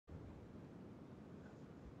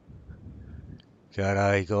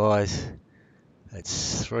G'day guys,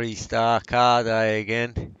 it's 3-star car day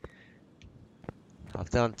again. I've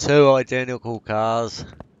done 2 identical cars.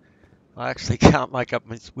 I actually can't make up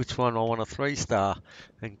which one I want a 3-star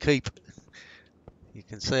and keep. You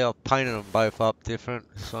can see I've painted them both up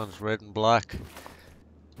different. This one's red and black.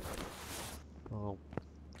 Oh,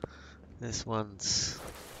 this one's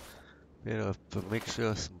a bit of a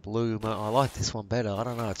mixture, some blue. I like this one better. I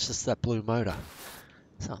don't know, it's just that blue motor.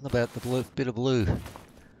 Something about the blue, bit of blue.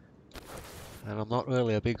 And I'm not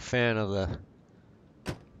really a big fan of the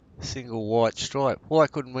single white stripe. Why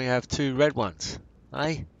couldn't we have 2 red ones,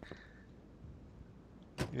 eh?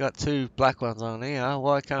 You got 2 black ones on here.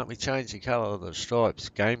 Why can't we change the colour of the stripes?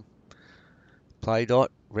 Game, play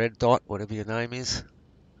dot, red dot, whatever your name is,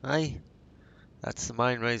 eh? That's the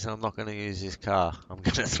main reason I'm not going to use this car. I'm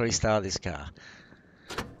going to 3-star this car,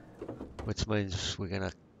 which means we're going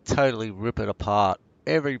to totally rip it apart.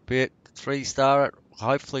 Every bit, 3-star it.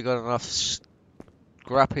 Hopefully got enough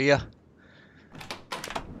scrap here.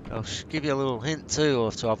 I'll give you a little hint too.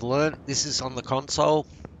 So I've learned this is on the console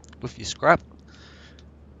with your scrap.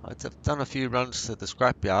 I've done a few runs to the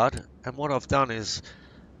scrapyard, and what I've done is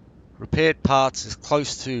repaired parts as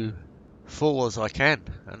close to full as I can,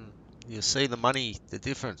 and you see the money, the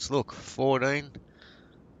difference. Look, 14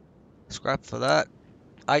 scrap for that,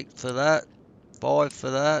 8 for that, 5 for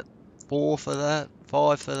that, 4 for that,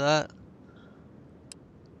 5 for that,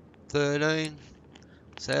 13,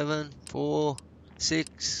 7, 4,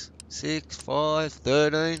 6, 6, 5,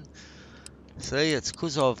 13. See, it's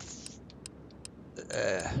because you'll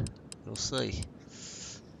see.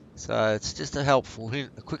 So it's just a helpful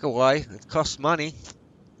hint, a quicker way. It costs money.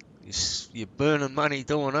 You're burning money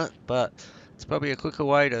doing it, but it's probably a quicker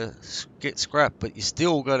way to get scrap. But you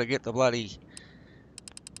still got to get the light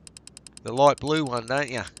blue one, don't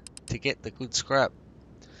you, to get the good scrap.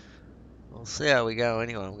 We'll see how we go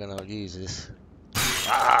anyway. I'm going to use this.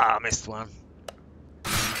 Ah, missed one.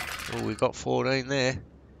 Oh, we got 14 there.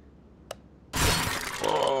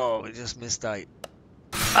 Oh, we just missed 8.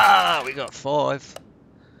 Ah, we got 5.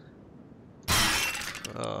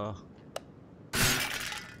 Oh.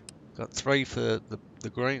 Got 3 for the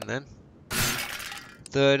green then.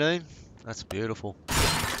 13. That's beautiful.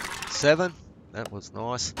 7. That was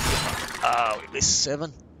nice. Oh, we missed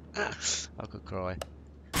 7. I could cry.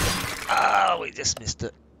 Oh, we just missed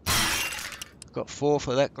it. Got 4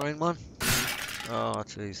 for that green one. Oh,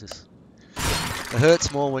 Jesus. It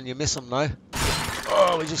hurts more when you miss them, though.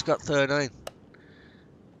 Oh, we just got 13.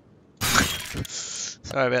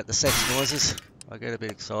 Sorry about the sex noises. I get a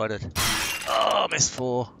bit excited. Oh, I missed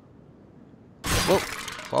 4. Whoop,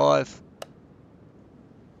 5.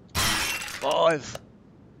 5.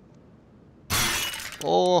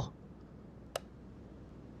 4.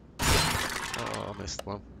 Oh, I missed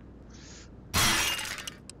 1.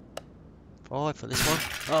 5 for this one.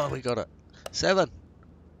 Oh, we got it. 7.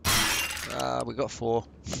 We got 4.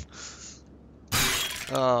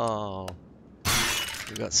 Oh,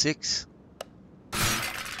 we got 6.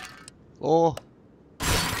 4.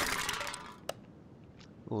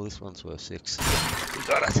 Oh, this one's worth 6. We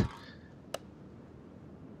got it.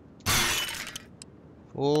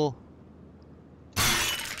 4.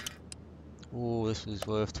 Oh, this is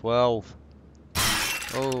worth 12.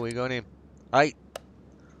 Oh, we got him. 8.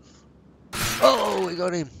 Oh, we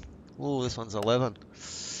got him. Oh, this one's 11.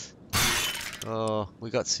 Oh,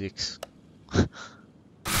 we got 6. We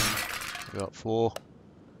got 4.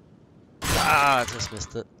 Ah, I just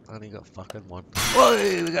missed it. Only got fucking 1.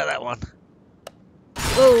 Whoa, we got that one.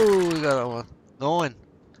 Oh, we got that one. 9.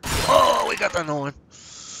 Oh, we got the 9.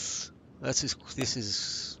 This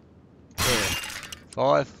is, yeah.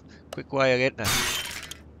 5. Quick way of getting it.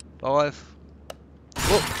 5.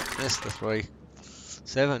 Whoop, missed the 3.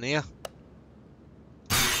 7 here.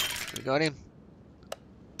 We got him.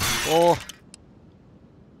 4.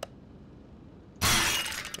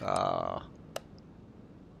 Ah.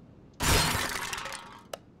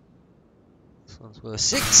 This one's worth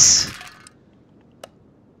 6.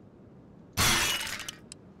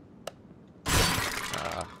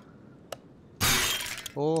 Ah.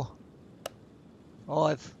 4.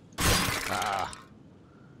 5. Ah.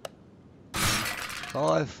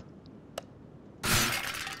 5.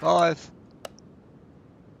 5.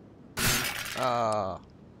 Ah.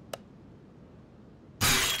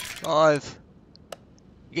 5.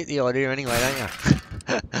 You get the idea anyway, don't you?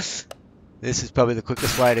 This is probably the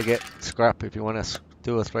quickest way to get scrap if you want to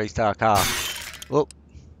do a 3-star car. Whoop.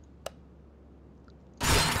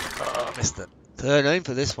 Oh, I missed it. 13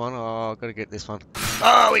 for this one. Oh, I've got to get this one.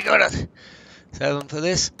 Oh, we got it. 7 for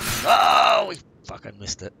this. Oh, we fucking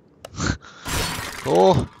missed it.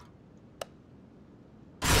 4.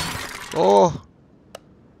 4.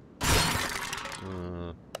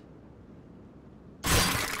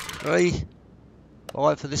 3.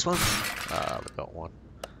 5 for this one. Ah, we got 1.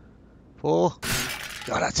 4.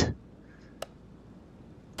 Got it.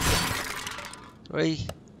 3.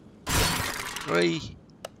 3.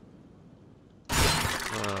 Oh,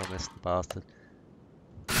 I missed the bastard.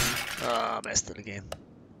 Oh, I missed it again.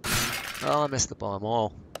 Oh, I missed it by a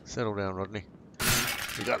mile. Settle down, Rodney.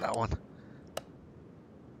 You got that one.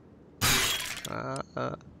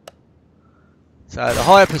 So the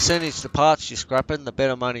higher percentage the parts you're scrapping, the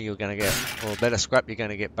better money you're going to get, or better scrap you're going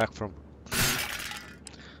to get back from.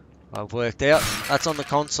 I've worked out. That's on the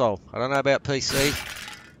console. I don't know about PC.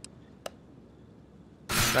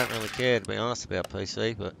 Don't really care, to be honest, about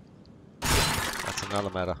PC, but that's another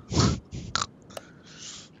matter.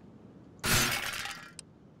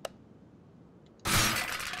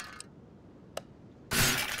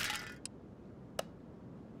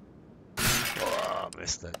 Oh, I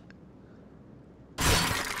missed it.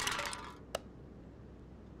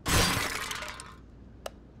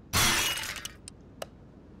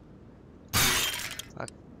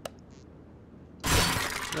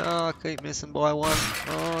 No, I keep missing by 1.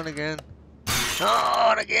 On again.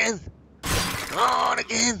 On again. On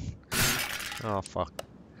again. Oh, fuck.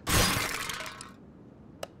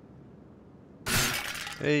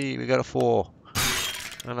 Hey, we got a 4.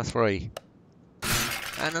 And a 3.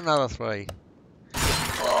 And another 3.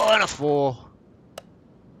 Oh, and a 4.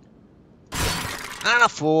 And a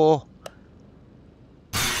 4.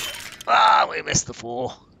 Ah, we missed the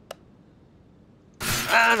 4.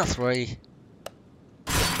 And a 3.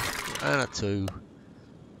 And a 2.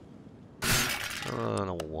 And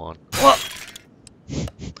a 1. What?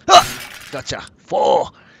 Ah, gotcha. 4.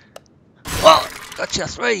 Oh, gotcha.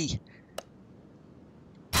 3.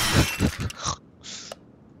 I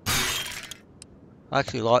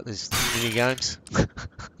actually like these mini games. You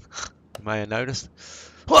may have noticed.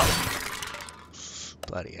 Whoa!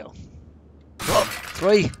 Bloody hell. Whoa!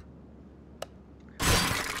 3.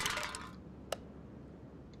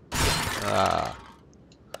 Ah.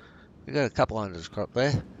 We got a couple hundred crop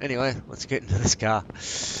there. Anyway, let's get into this car.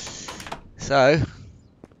 So,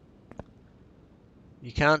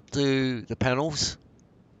 you can't do the panels.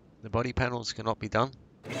 The body panels cannot be done.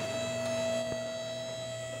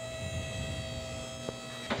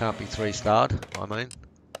 Can't be 3-starred, I mean.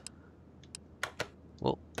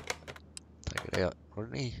 Well, take it out,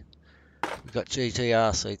 wouldn't he? We've got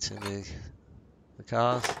GTR seats in the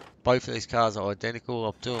cars. Both of these cars are identical.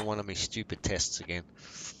 I'm doing one of my stupid tests again.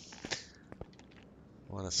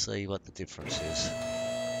 I want to see what the difference is.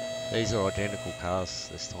 These are identical cars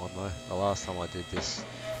this time though. The last time I did this.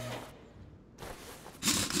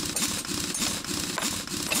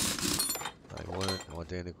 They weren't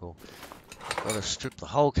identical. Got to strip the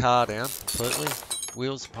whole car down completely.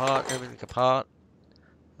 Wheels apart, everything apart.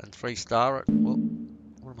 And 3-star it. Well,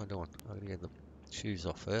 what am I doing? I'm going to get the shoes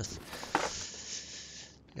off first.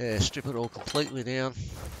 Yeah, strip it all completely down.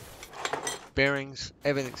 Bearings,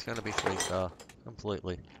 everything's going to be 3-star.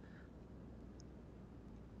 Completely.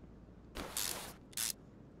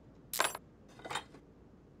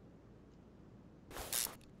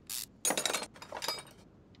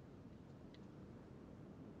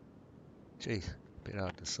 Geez, a bit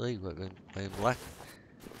hard to see, but being black.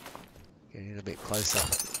 Getting a bit closer.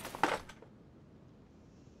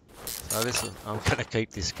 So I'm going to keep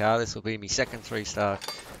this car. This will be my second 3-star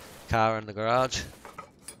car in the garage.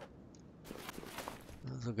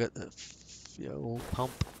 I'll get the fuel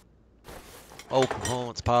pump. All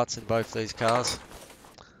performance parts in both these cars.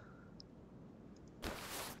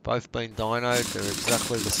 Both been dynoed. They're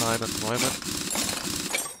exactly the same at the moment.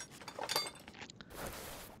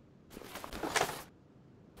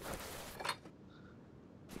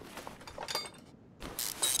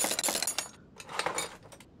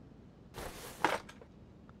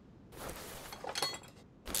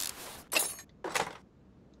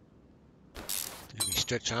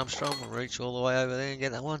 Stretch Armstrong and reach all the way over there and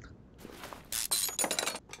get that one.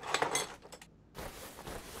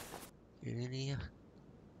 Get in here.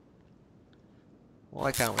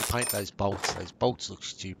 Why can't we paint those bolts? Those bolts look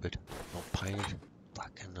stupid. Not painted.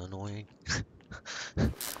 Fucking annoying.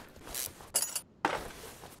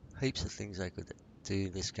 Heaps of things they could do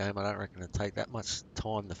in this game. I don't reckon it'd take that much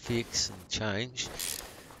time to fix and change.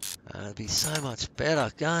 It'd be so much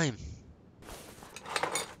better game.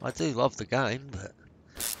 I do love the game, but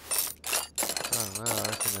I don't know, I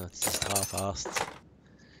reckon it's just half-assed.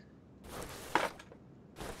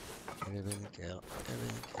 Everything out,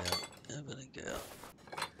 everything out, everything out.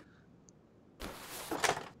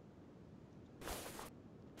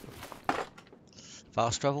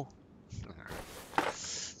 Fast travel?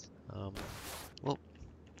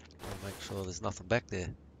 there's nothing back there.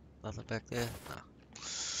 Nothing back there? No.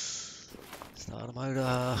 Start a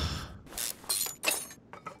motor.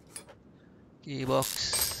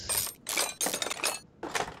 Gearbox.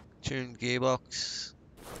 Tuned gearbox.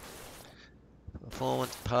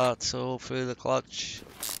 Performance parts all through the clutch.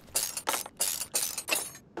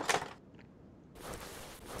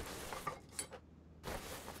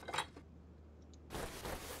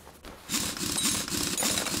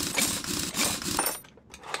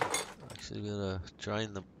 Actually gonna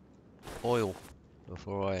drain the oil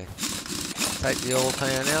before I take the oil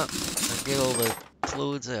pan out and get all the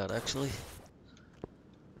fluids out actually.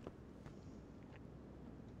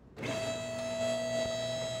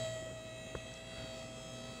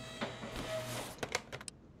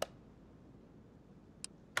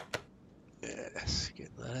 Yes,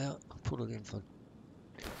 get that out. I'll put it in for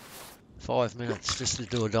 5 minutes just to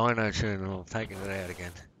do a dyno tune and I'm taking it out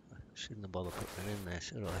again. Shouldn't have bothered putting it in there,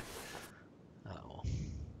 should I? Oh well.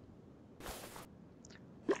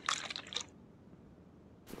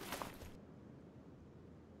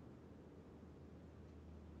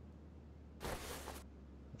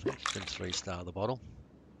 I think you can 3-star the bottle.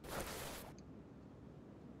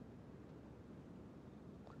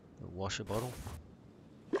 The washer bottle.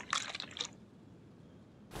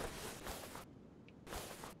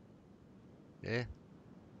 Yeah.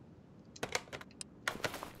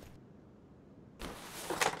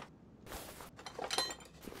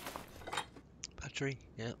 Battery,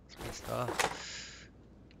 yeah, 3-star.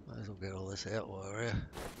 Might as well get all this out while we're here.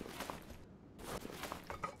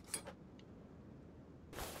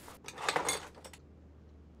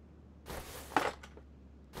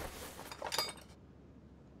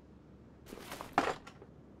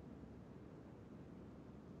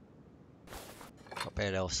 Not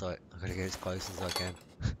bad L-site. I've got to get as close as I can.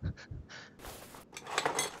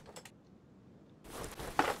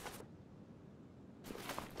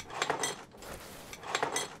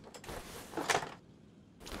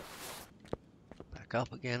 Back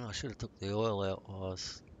up again. I should have took the oil out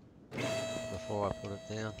before I put it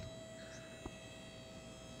down.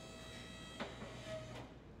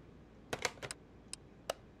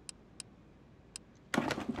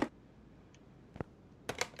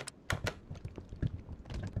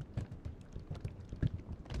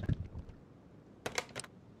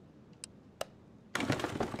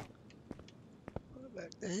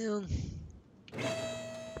 Back down.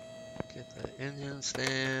 Get the engine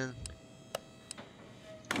stand.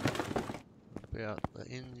 Out the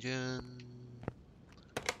engine.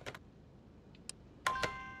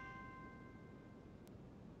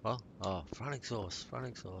 Oh, front exhaust, front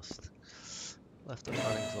exhaust. Left the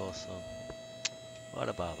front exhaust on. What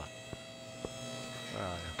a barber. Where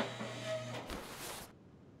are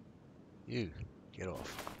you? You, get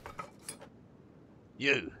off.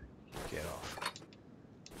 You, get off.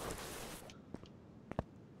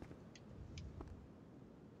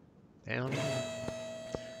 Down.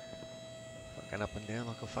 Fucking up and down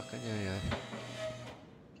like a fucking yo-yo.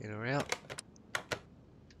 Get her out.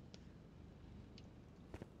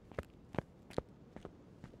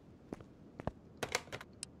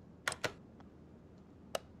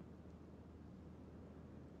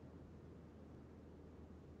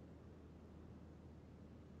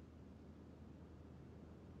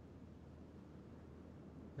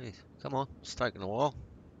 Hey, come on, it's taking a while.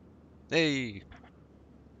 Hey!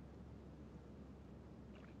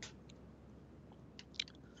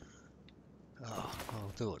 Oh,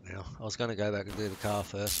 I'll do it now. I was going to go back and do the car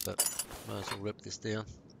first, but might as well rip this down.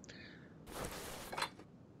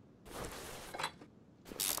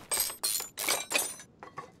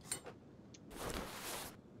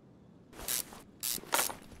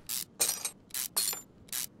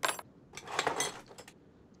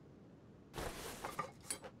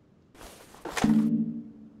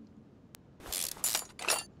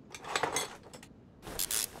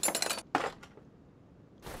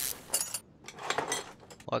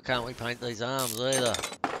 Why can't we paint these arms either?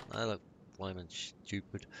 They look blaming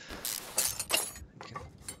stupid. You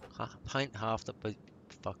can paint half the big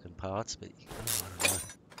fucking parts, but I don't know.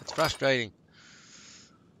 It's frustrating.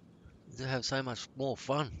 You have so much more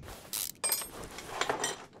fun.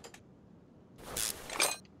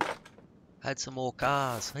 Add some more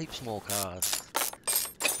cars, heaps more cars.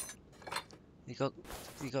 You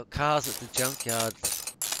got cars at the junkyard.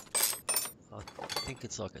 I think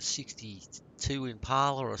it's like a 62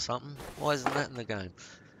 Impala or something. Why isn't that in the game?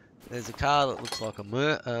 There's a car that looks like a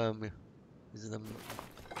Merc. Is it a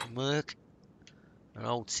Merc? An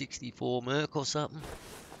old 64 Merc or something?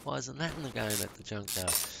 Why isn't that in the game at the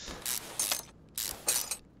junkyard?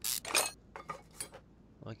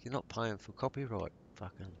 Like, you're not paying for copyright.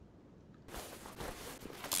 Fucking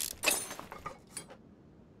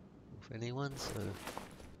anyone, so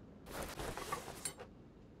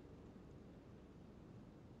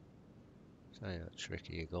show you a trick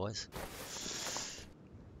here, guys.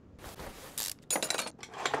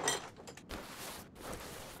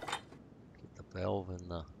 Get the valve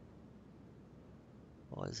and the.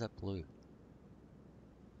 Why is that blue?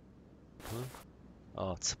 Huh?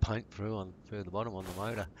 Oh, it's a paint through the bottom on the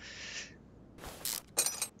motor.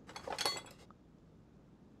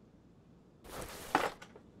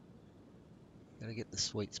 Gotta get the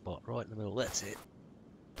sweet spot right in the middle. That's it.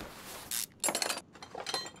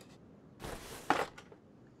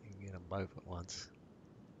 You can get them both at once.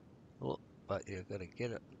 Oh, but you've got to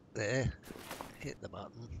get it there. Hit the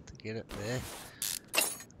button to get it there.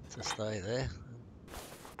 To stay there.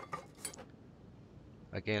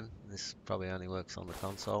 Again, this probably only works on the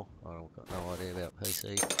console. I've got no idea about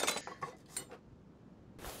PC.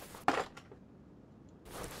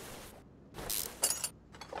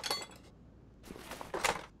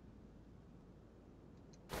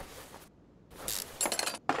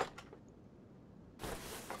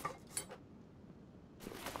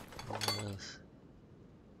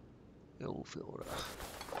 Fuel filter.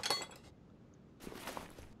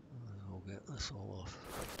 I'll get this all off.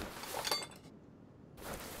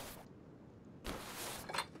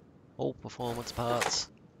 All performance parts.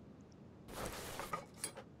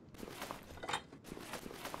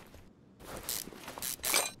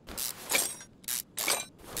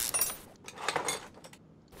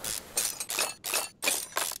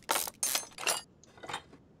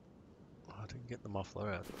 I didn't get the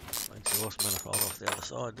muffler out. Exhaust manifold off the other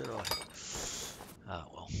side, did I? Ah,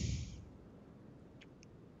 well.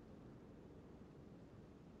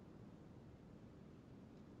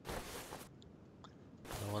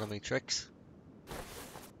 One of me tricks.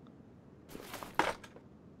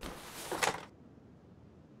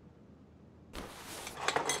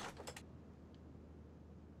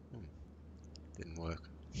 Didn't work.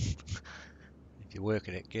 If you're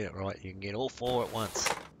working it, get it right. You can get all four at once.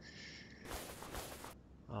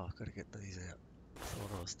 Oh, I've got to get these out.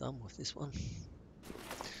 Thought I was done with this one.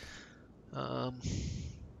 My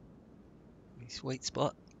sweet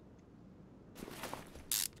spot.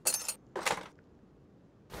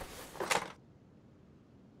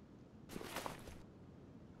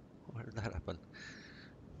 Why did that happen?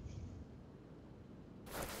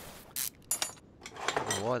 I don't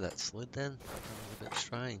know why that slid then. That was a bit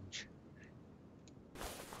strange.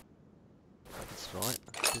 That's right,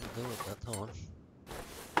 I didn't do it that time.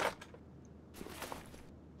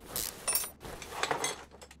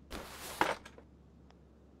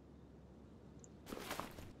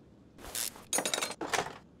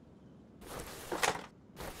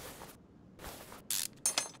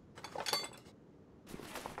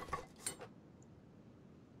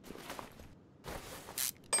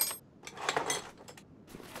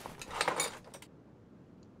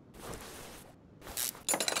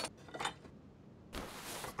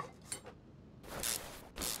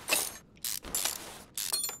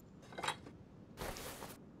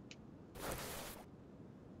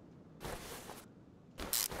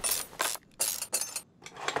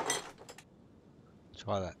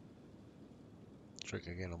 Try that trick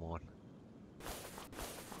again on mine.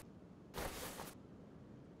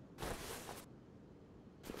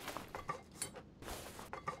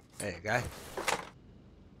 There you go.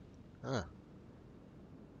 Huh.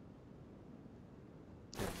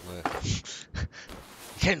 Didn't work.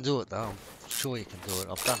 You can do it though. I'm sure you can do it.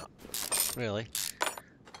 I've done it. Really.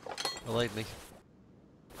 Believe me.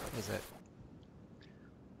 Where's that?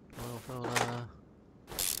 Oil filter.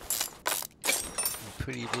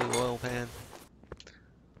 Pretty blue oil pan.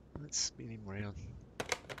 Let's spin him round.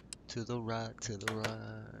 To the right,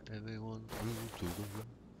 everyone move to the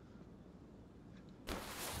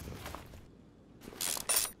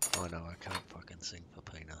right. I know I can't fucking sing for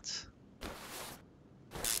peanuts.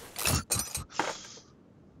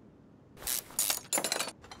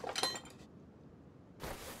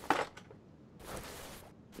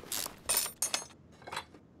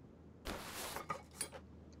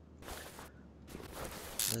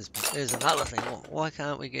 There's another thing. Why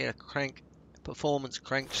can't we get a performance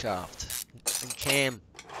crankshaft and cam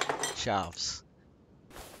shafts?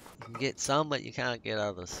 You can get some, but you can't get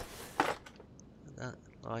others. That,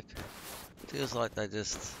 feels like they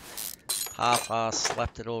just half-ass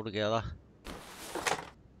slapped it all together.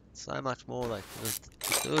 So much more they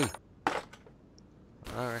could do. I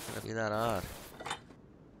don't reckon it'd be that hard.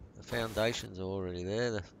 The foundations are already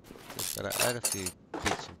there. They've just got to add a few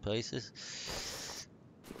bits and pieces.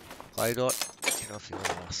 Play dot, get off your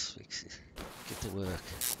ass, fix it, get to work.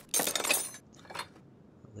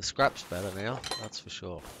 The scrap's better now, that's for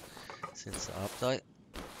sure. since the update.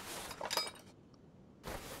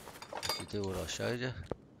 If you do what I showed you.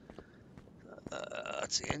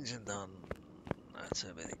 That's the engine done. That's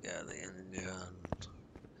everything out of the engine.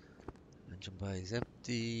 Engine bay is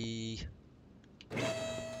empty.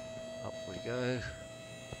 Up we go.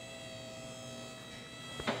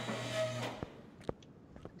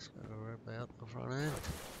 Just gotta rip out the front end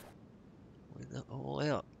with it all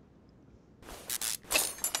out.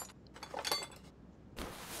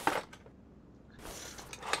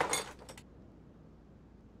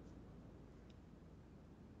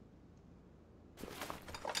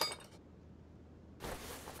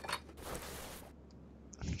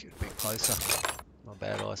 Get a bit closer. My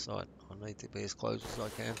bad eyesight. I need to be as close as I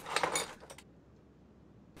can.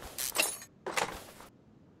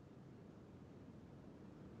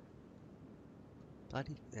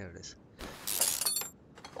 Bloody, there it is.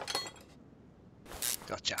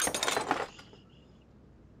 Gotcha.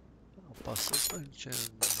 Bus suspension.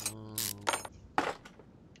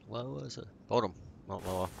 Where was it? Bottom, not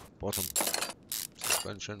lower. Bottom.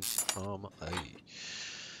 Suspension arm A.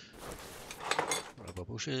 Rubber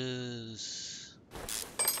bushes.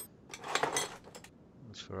 It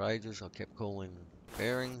was for ages. I kept calling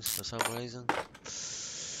bearings for some reason.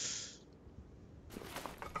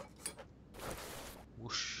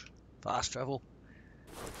 Whoosh. Fast travel.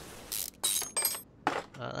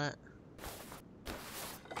 Like that.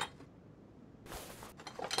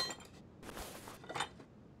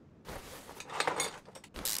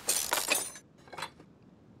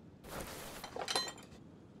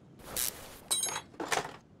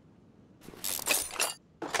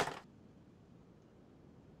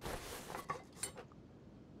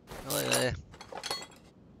 Hello there.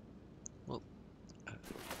 Whoop.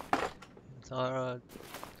 Tire rod.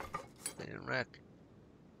 Didn't wreck.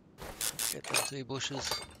 Get them 2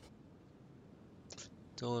 bushes.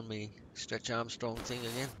 Doing me Stretch Armstrong thing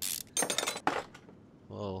again.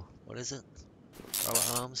 Whoa, what is it?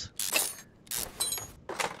 Rubber arms.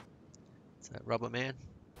 Is that Rubber Man?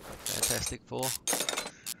 Fantastic Four.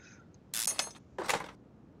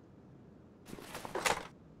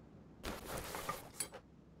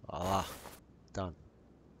 Ah, done.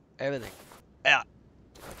 Everything out.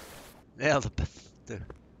 Now the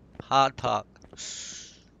hard part.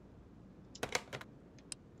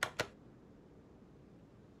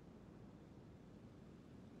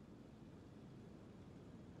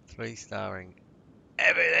 3-starring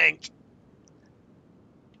everything.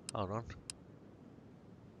 Hold on.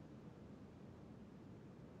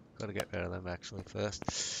 Got to get rid of them actually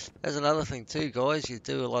first. There's another thing too, guys. You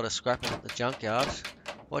do a lot of scrapping at the junkyard.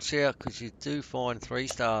 Watch out, because you do find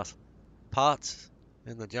 3-star parts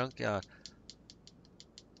in the junkyard.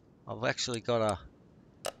 I've actually got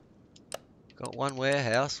one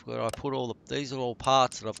warehouse where I put all these are all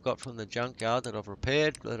parts that I've got from the junkyard that I've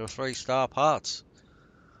repaired that are 3-star parts.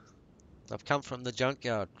 They've come from the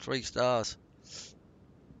junkyard, 3 stars.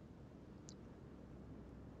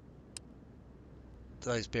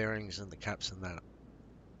 Those bearings and the caps and that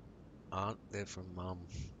aren't. They're from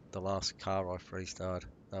the last car I 3-starred.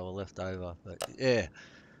 They were left over, but yeah.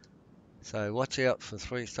 So watch out for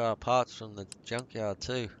 3-star parts from the junkyard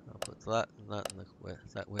too. I'll put that and that in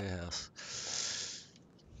that warehouse.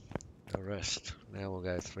 The rest. Now we'll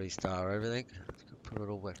go 3-star everything. Put it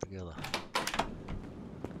all back together.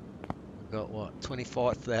 We've got what?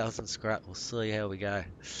 25,000 scrap. We'll see how we go.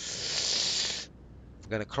 I'm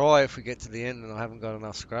going to cry if we get to the end and I haven't got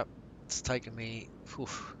enough scrap. It's taken me a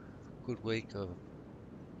good week of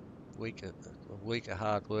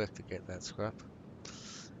hard work to get that scrap.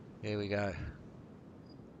 Here we go.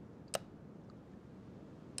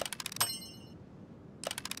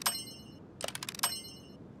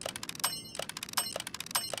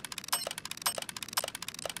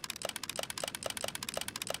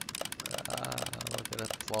 Look at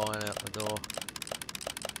it flying out the door.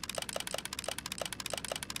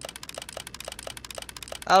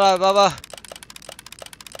 Hello, Bubba.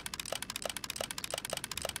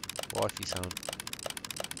 Wifey's home.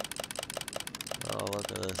 Oh,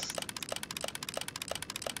 look at this.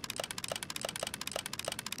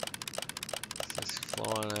 It's just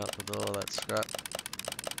flying out the door, that scrap.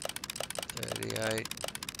 38.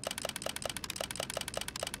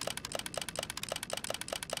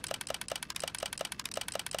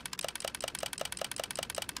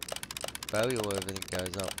 Value of everything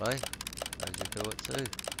goes up, eh? As you do it too.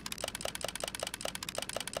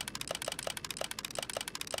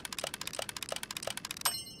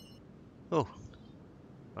 Oh,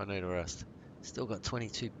 I need a rest. Still got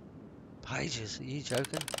 22 pages. Are you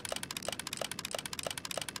joking?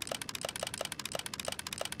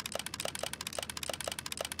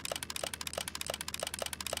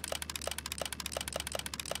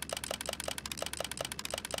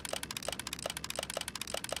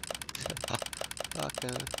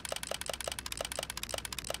 Fucker.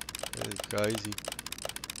 That is crazy.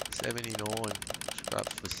 79 scrap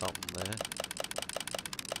for something there.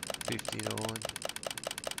 59.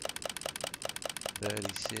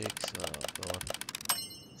 36. Oh god.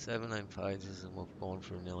 17 pages and we've gone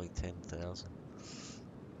through nearly 10,000.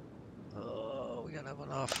 Oh, we're gonna have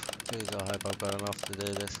enough. Jeez, I hope I've got enough to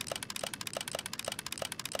do this.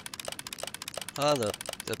 Oh, the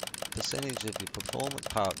percentage of your performance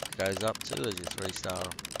part goes up too as you 3-star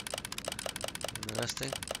them.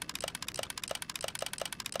 Interesting.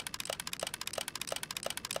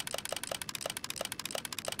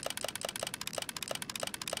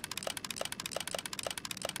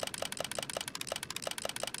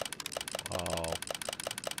 Wow.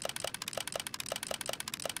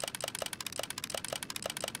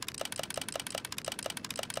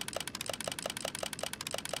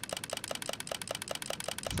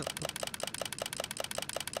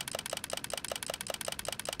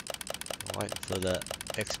 I'm waiting for the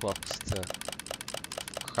Xbox to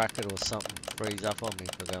crack it or something, freeze up on me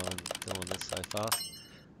for doing this so fast.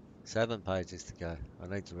 7 pages to go. I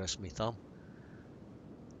need to rest my thumb.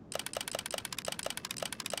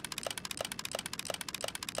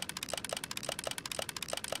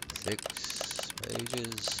 Six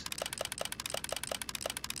pages.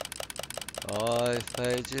 5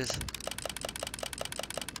 pages.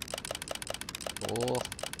 4.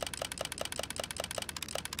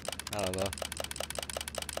 However.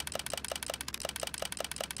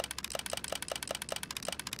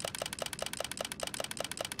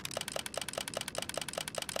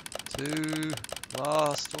 2.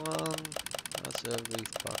 Last one. That's every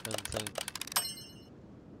fucking thing.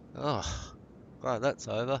 Oh, right, that's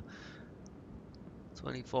over.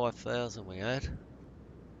 25,000 we had.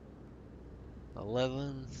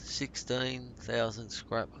 16,000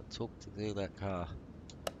 scrap it took to do that car.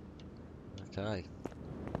 Okay.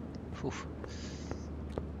 Whew.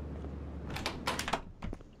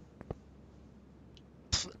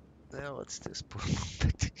 Now let's just put it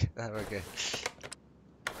back together again.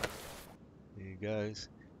 Here goes.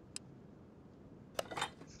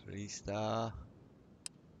 3-star.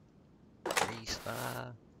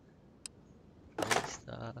 3-star.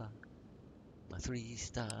 3-star. My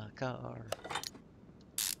 3-star car.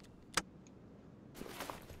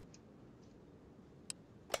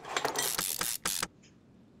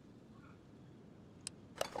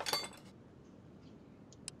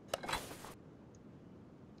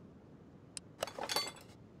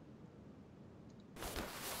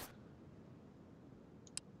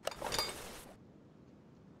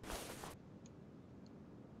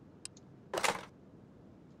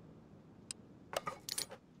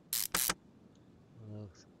 Well,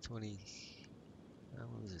 20. How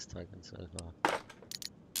long has this taken so far?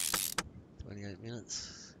 28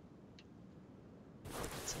 minutes.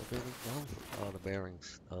 That's everything done. Oh, the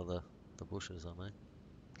bearings. Oh, the bushes, I mean.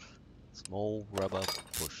 Small rubber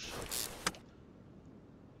bush.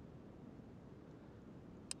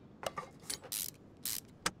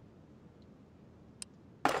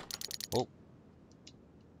 Oh,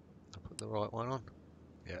 I put the right one on.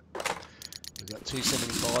 Yep. We've got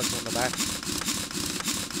 275s on the back.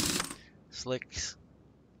 Slicks.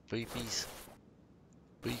 Beefies.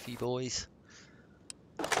 Beefy boys.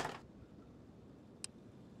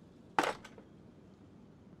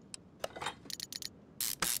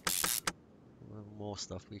 More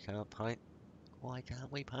stuff we can't paint. Why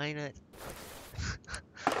can't we paint it?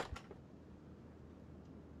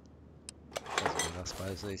 Doesn't mean, I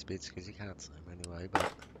suppose, these bits, because you can't see them anyway,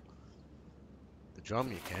 but the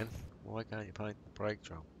drum you can. Why can't you paint the brake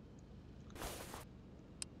drum?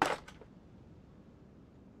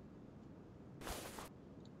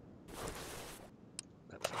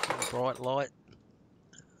 That fucking bright light.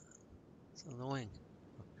 It's annoying.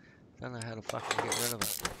 Don't know how to fucking get rid of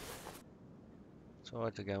it.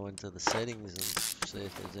 Tried to go into the settings and see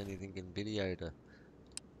if there's anything in video to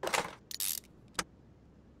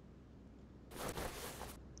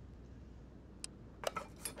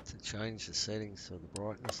change the settings to the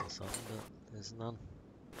brightness or something, but there's none.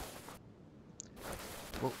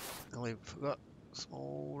 Oh, and we forgot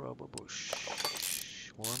small rubber bush.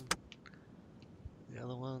 One. The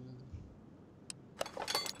other one.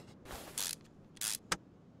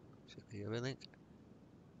 Should be everything.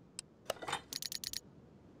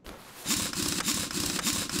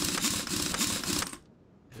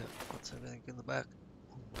 Yeah, that's everything in the back.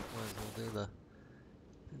 Might as well do the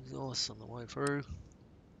exhaust on the way through.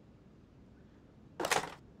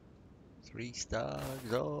 3-star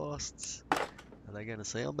exhausts. Are they going to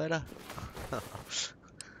sound better?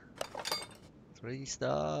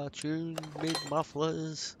 3-star tuned mid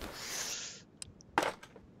mufflers.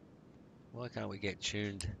 Why can't we get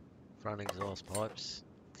tuned front exhaust pipes?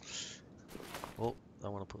 Oh,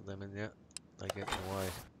 don't want to put them in yet. They get in the way.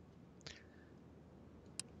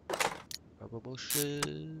 Rubber bushes,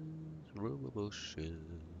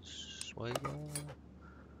 sway bar,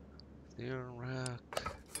 steering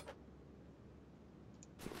rack.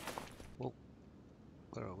 Whoa,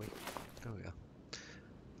 where are we? There we are.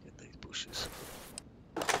 Get these bushes.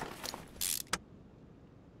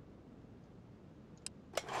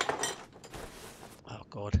 Oh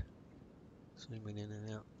God, zooming in and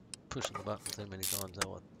out, pushing the button too many times.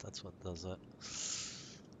 That's what does that.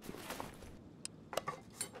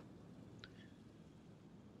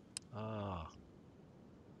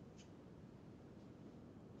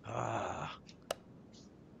 Ah,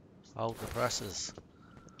 hold the presses.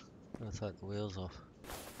 I'm gonna take the wheels off.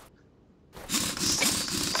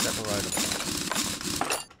 Separate them.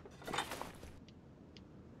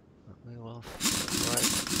 That wheel off. Separate.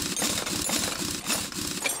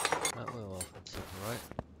 That wheel off and separate.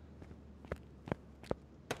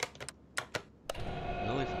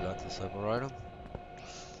 Nearly forgot to separate them.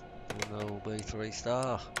 And there will be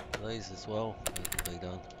 3-star. These as well need to be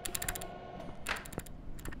done.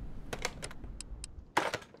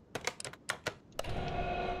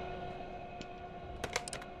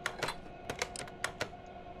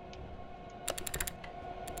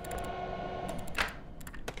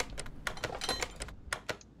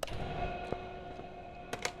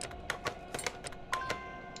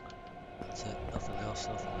 That's it. Nothing else,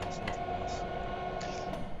 nothing else, nothing else.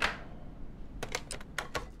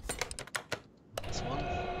 This one.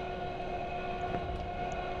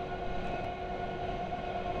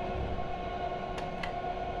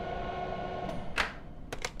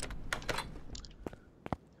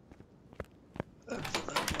 Into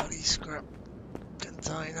that bloody scrap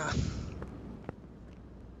container.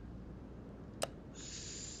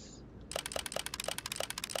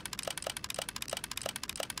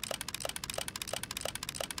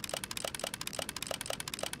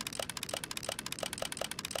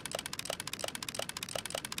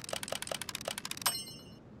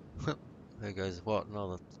 There goes what?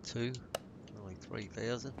 Another 2? Only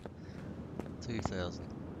 3,000? 2,000.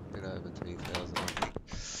 A bit over 2,000, I think.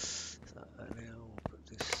 So now we'll put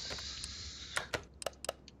this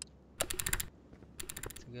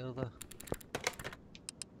together.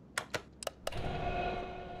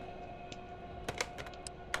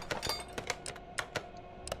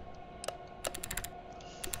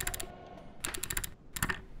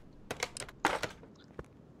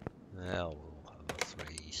 Now we'll have a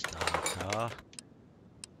 3-star car.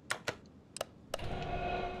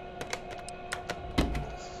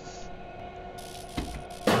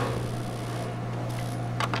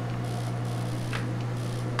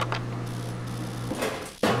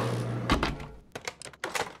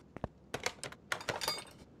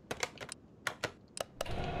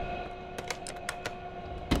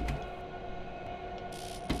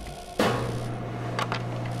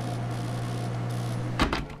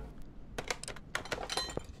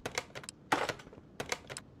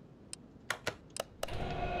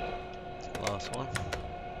 Last one.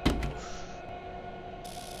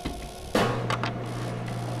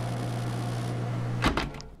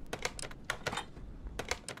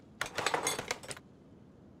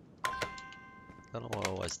 I don't know why I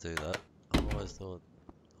always do that. I always thought,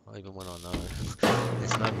 even when I know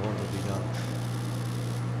there's no more to be done.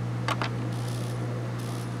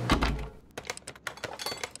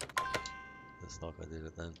 Just like I did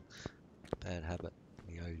it then. Bad habit.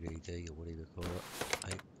 The ODD or whatever you call it.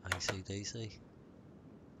 ACDC.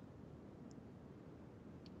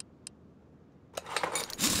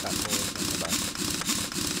 Fat boys on the back.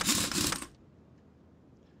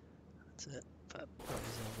 That's it. Fat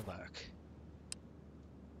boys on the back.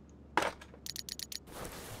 Is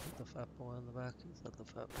that the fat boy on the back? Is that the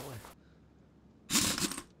fat boy?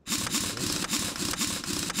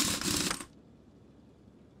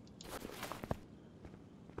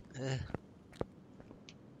 Eh.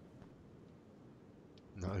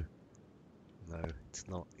 No. No, it's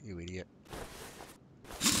not, you idiot.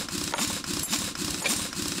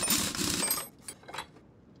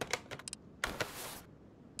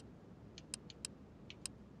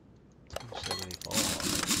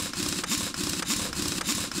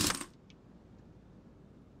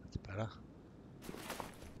 That's better.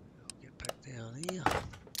 I'll get back down here.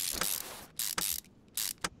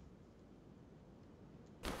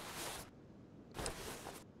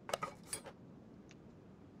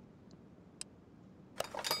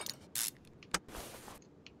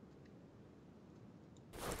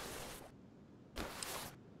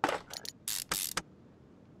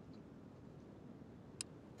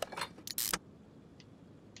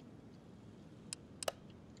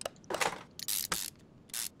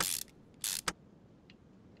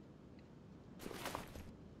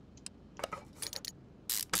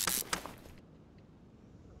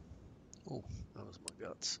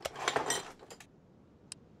 nuts.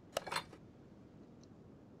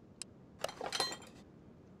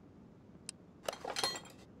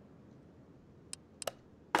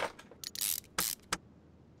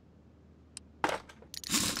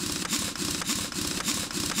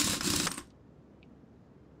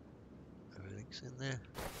 Everything's in there.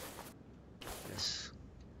 Yes.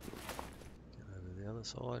 Get over the other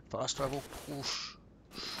side. Fast travel. Whoosh.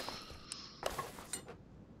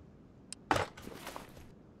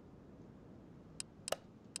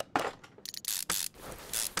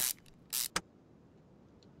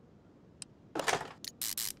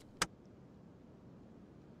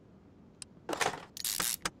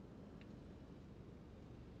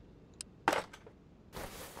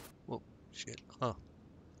 Whoa, shit. Oh,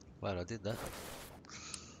 glad I did that.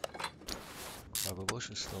 Rubber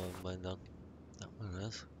bushes still haven't been done. That one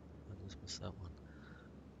has. I just missed that one.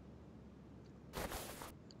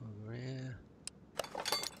 Over here.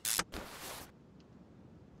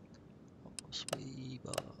 Sweep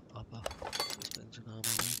upper suspension armor.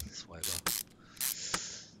 This way, bro.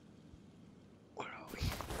 Where are we?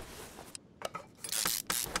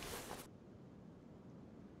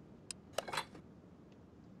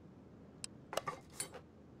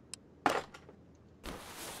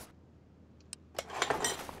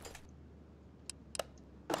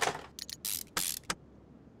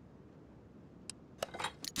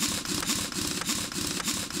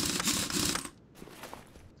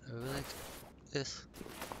 Everything. This.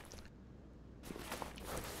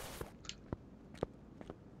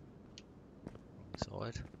 Wrong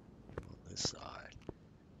side. On this side.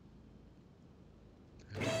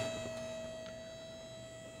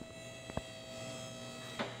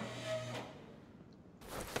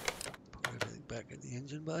 Put everything back in the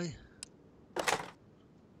engine bay.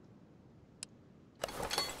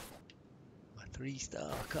 My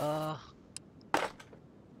 3-star car.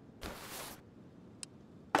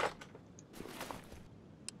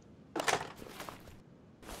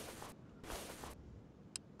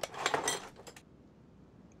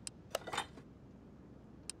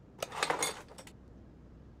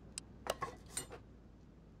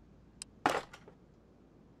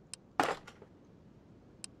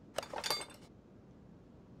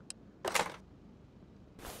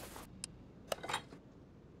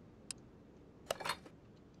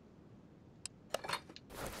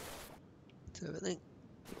 Everything.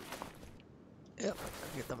 Yep,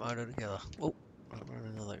 get the motor together. Oh, I'm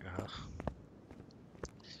running another car.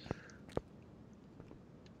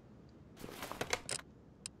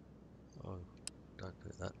 Oh, don't do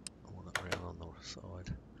that. I want it around on the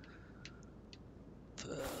side. For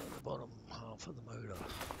the bottom half of the motor.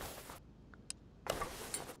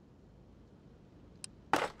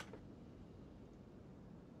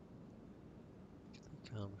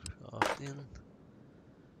 Come shaft in.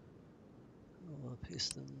 All the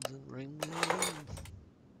pistons and rings in.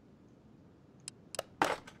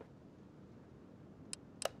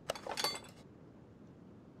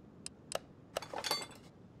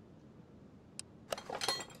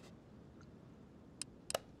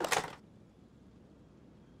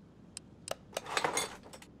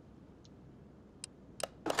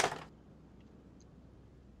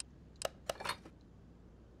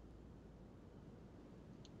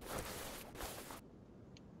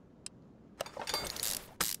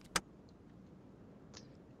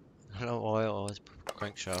 I don't know why I always put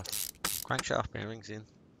crankshaft bearings in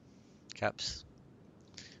caps.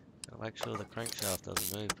 Gotta make sure the crankshaft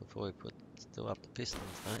doesn't move before we do up the pistons,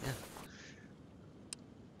 don't you?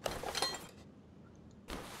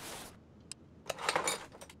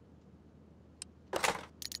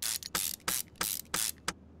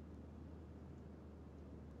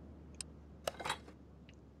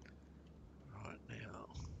 Right now,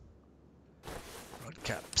 rod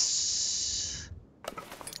caps.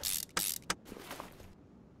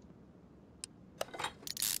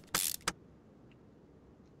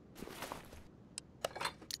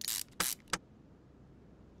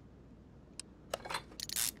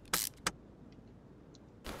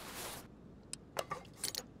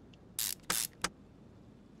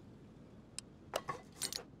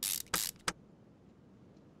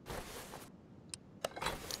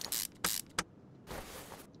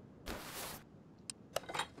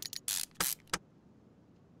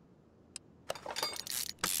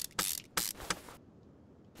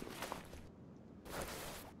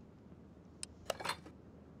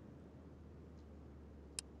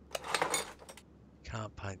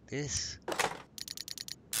 Can't paint this.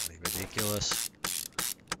 Bloody ridiculous.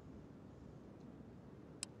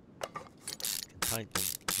 Can paint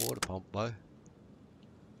the water pump though.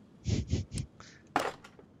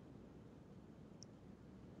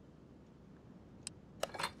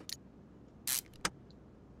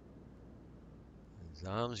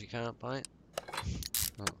 you can't paint.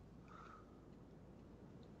 Oh.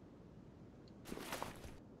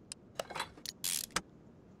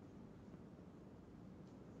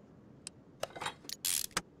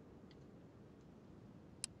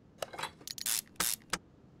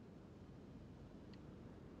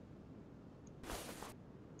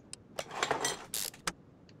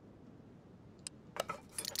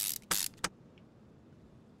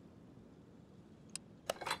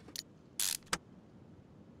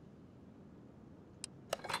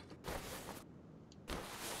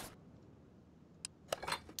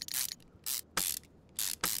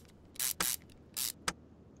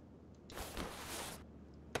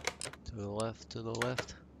 To the left, to the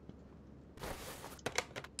left.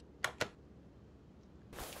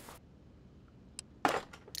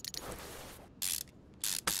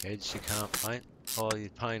 Edge you can't paint. Oh, you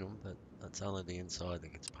paint them, but that's only the inside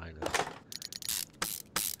that gets painted.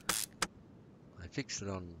 They fixed it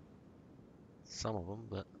on some of them,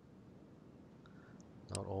 but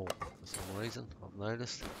not all for some reason, I've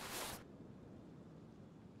noticed.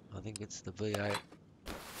 I think it's the V8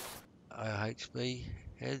 OHB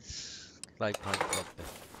heads. They paint properly.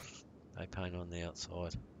 They paint on the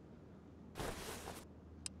outside.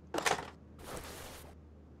 Okay.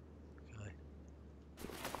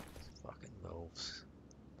 Fucking valves.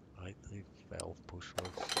 I hate the valve push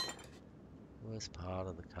rods. Worst part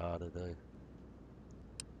of the car to do.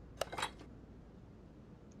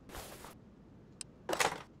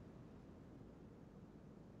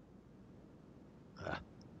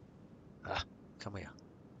 Come here.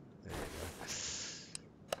 There you go.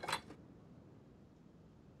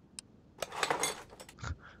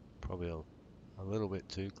 Probably a little bit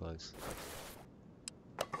too close.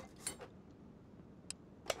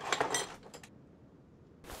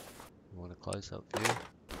 You want a close-up view?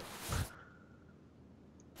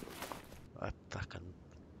 That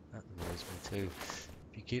annoys me too. If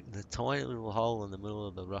you get in a tiny little hole in the middle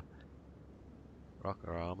of the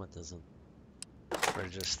rocker arm, it doesn't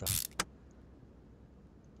register.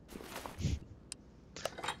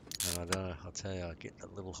 And I don't know, I'll tell you, I get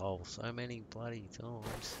that little hole so many bloody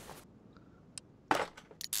times.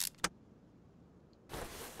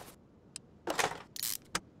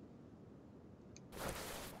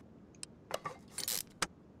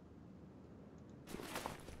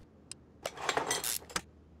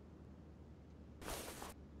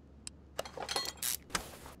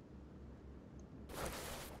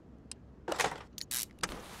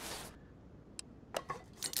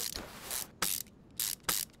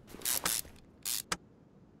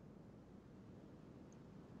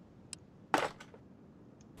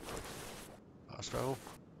 Fast travel.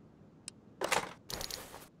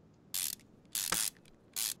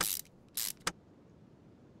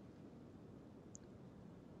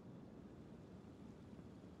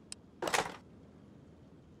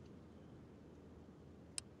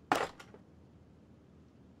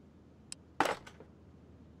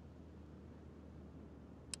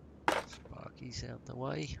 Sparky's out the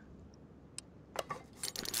way.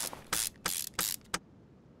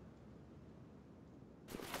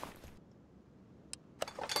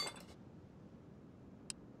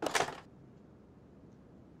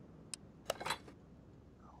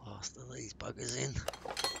 Last of these buggers in.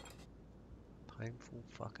 Painful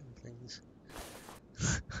fucking things.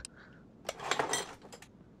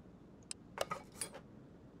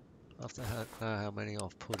 I have to know how many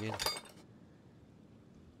I've put in.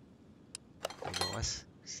 Be nice.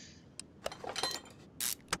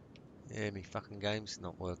 Yeah, my fucking game's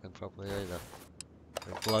not working properly either.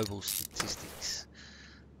 The global statistics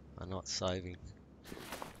are not saving.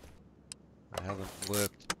 They haven't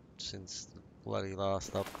worked since the bloody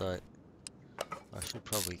last update. I should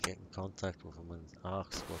probably get in contact with them and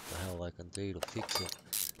ask what the hell they can do to fix it.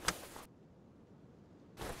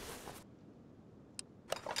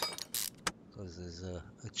 Because there's a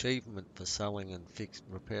achievement for selling and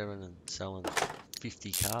repairing and selling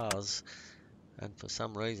 50 cars, and for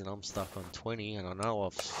some reason I'm stuck on 20, and I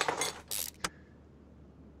know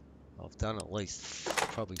I've done at least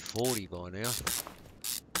probably 40 by now,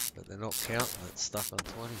 but they're not counting it stuck on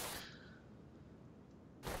 20.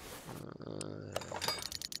 I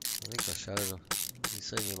think I showed them. If you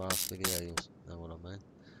see my last video, you'll know what I mean.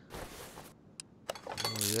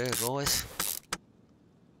 Oh yeah, guys.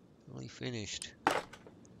 Nearly finished.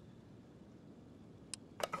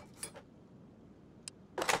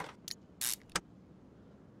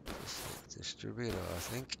 Distributor, I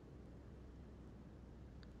think.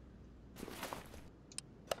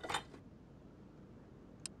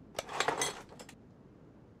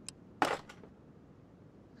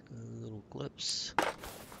 Little clips.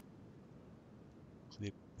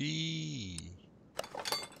 Clip. B.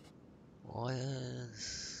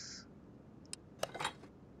 Wires.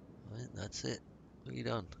 Right, that's it. What are you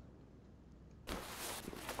done?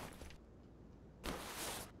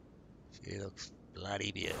 She looks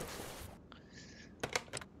bloody beautiful.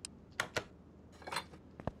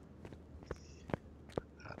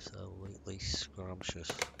 Absolutely scrumptious.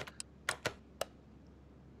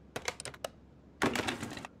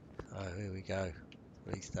 So here we go.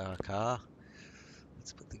 3-star car.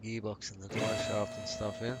 Let's put the gearbox and the drive shaft and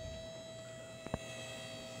stuff in.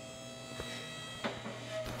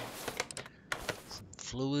 Some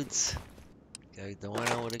fluids. Go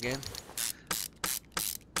dyno it again.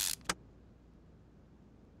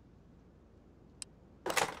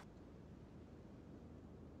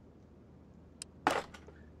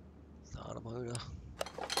 Start a motor.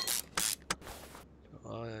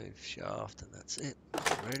 Drive shaft, and that's it.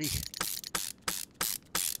 Ready.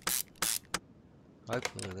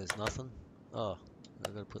 Hopefully there's nothing. Oh,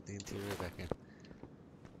 I've got to put the interior back in.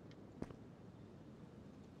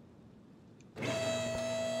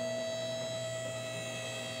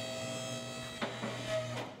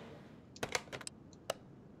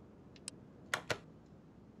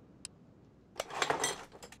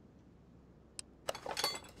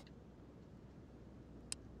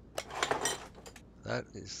 That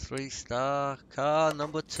is 3-star car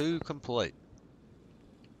number 2 complete.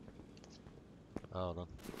 Hold on.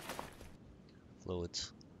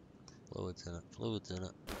 Fluids. Fluids in it. Fluids in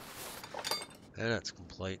it. And it's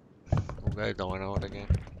complete. We'll go dyno it again.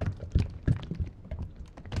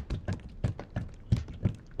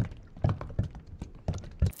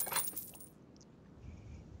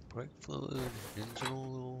 Brake fluid, engine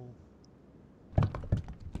oil.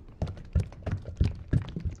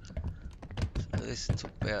 So this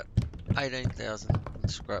took about 18,000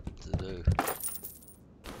 scrap to do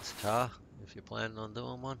this car, if you're planning on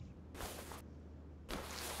doing one.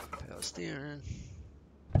 Power steering.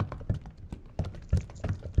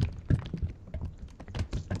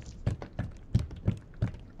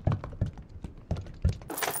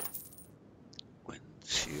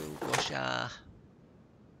 Windshield washer.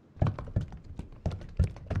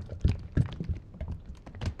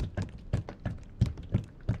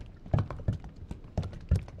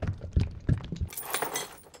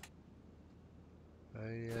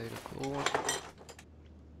 Radiator cord.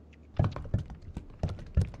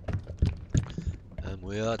 And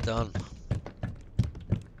we are done.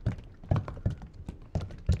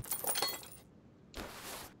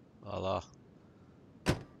 Voila.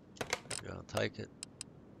 Go and take it.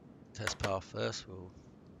 Test path first. We'll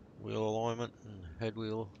wheel alignment and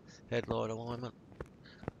headlight alignment.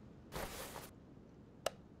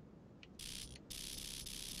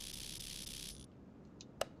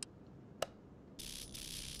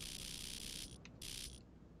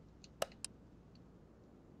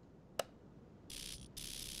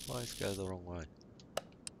 Always go the wrong way.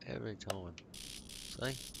 Every time.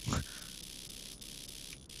 See?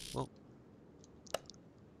 Oh.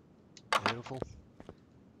 Beautiful.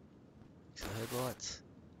 Fix the headlights.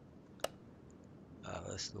 Ah,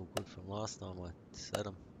 they're still good from last time I set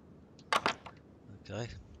them. Okay.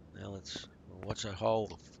 Now let's watch a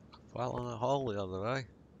hole. Fell on a hole the other day.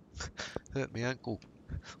 Hurt my ankle.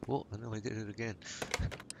 Oh, I nearly did it again.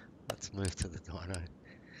 Let's move to the dyno.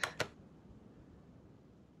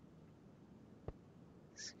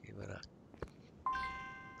 Let's give it a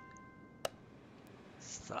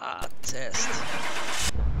start test.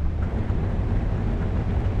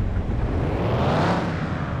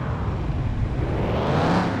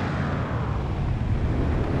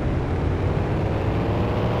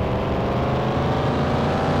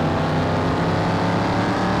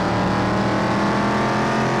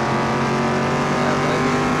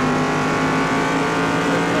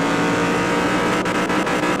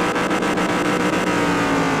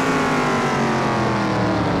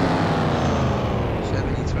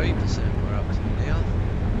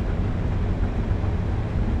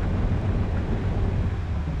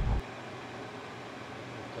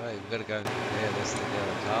 We've got to go and compare this to the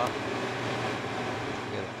other car to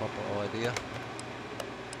get a proper idea.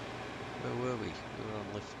 Where were we? We were on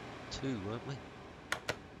lift 2, weren't we?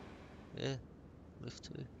 Yeah, lift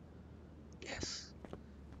 2. Yes.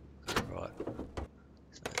 Right.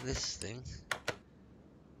 So this thing,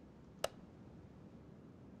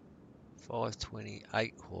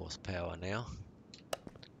 528 horsepower now.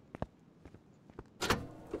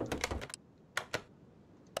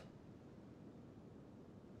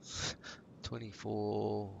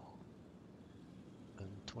 $24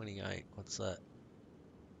 and 28, what's that?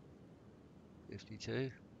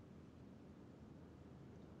 52?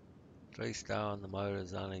 3-star on the motor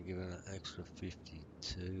is only given an extra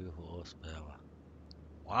 52 horsepower.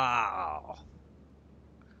 Wow!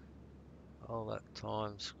 All that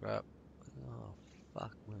time scrap. Oh,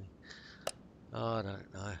 fuck me. I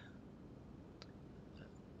don't know.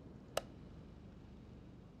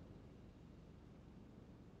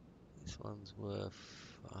 This one's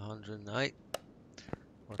worth 108.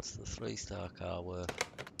 What's the 3-star car worth?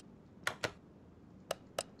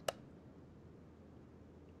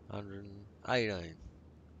 118.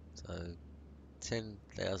 So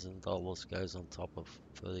 $10,000 goes on top of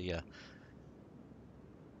for the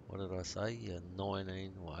what did I say?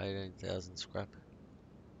 19 or 18,000 scrap.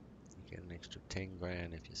 You get an extra 10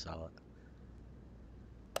 grand if you sell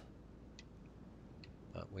it.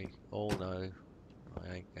 But we all know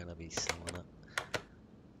I ain't gonna be selling it.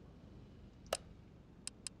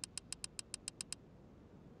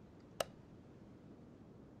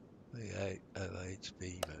 V8 OHV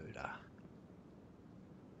motor.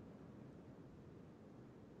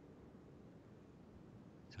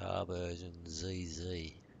 Car version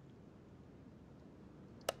ZZ.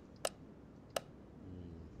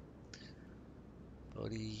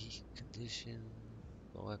 Body condition,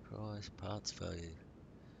 buy price, parts value.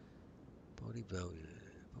 Body value,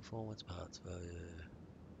 performance parts value.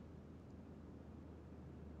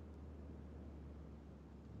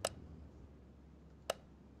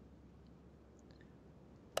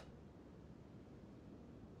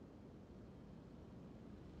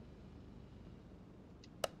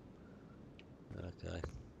 Okay.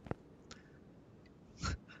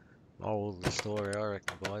 Moral of the story, I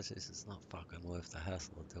reckon, guys, is it's not fucking worth the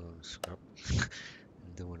hassle of doing scrap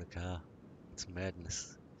and doing a car. It's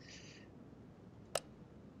madness.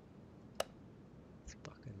 It's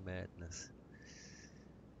fucking madness.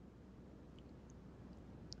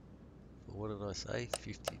 But what did I say?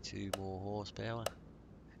 52 more horsepower?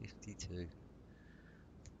 52.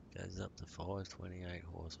 Goes up to 528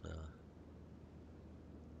 horsepower.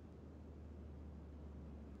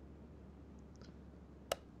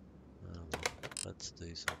 Let's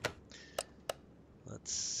do something.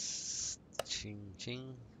 Let's ching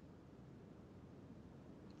ching.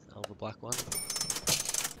 Sell the black one.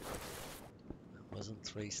 That wasn't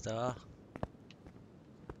 3-star.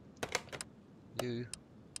 You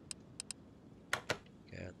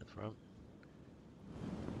go out the front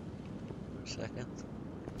for a second.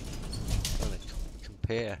 Trying to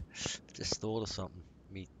compare. Just thought of something.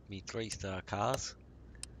 Me 3-star cars.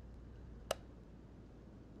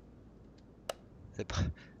 They're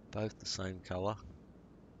both the same colour.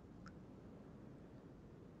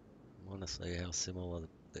 I want to see how similar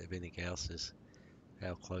everything else is.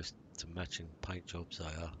 How close to matching paint jobs they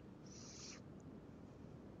are.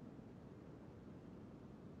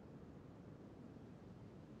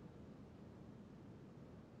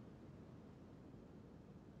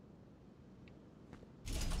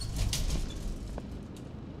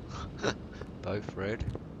 Both red.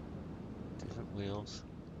 Different wheels.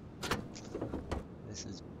 This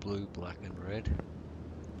is blue, black and red.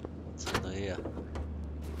 What's in here?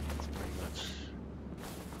 It's pretty much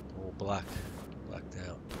all black. Blacked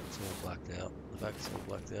out. It's all blacked out. The back's all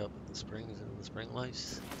blacked out, but the springs and the spring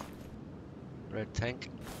lace. Red tank.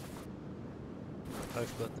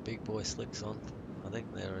 Both got the big boy slicks on. I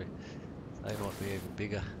think they might be even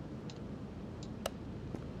bigger.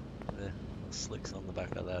 The slicks on the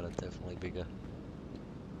back of that are definitely bigger.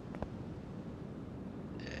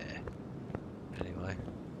 Yeah. Anyway,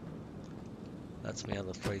 that's my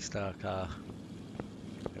other 3-star car.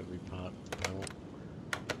 Every part of the panel.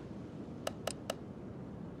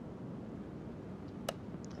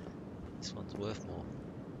 This one's worth more.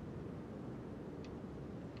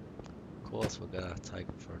 Of course, we're gonna take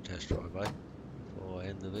it for a test drive, eh? Before I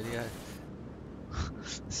end the video.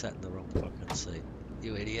 Sat in the wrong fucking seat.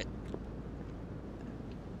 You idiot.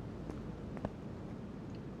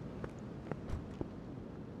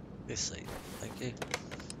 This seat, thank you.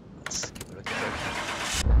 Let's give it a go.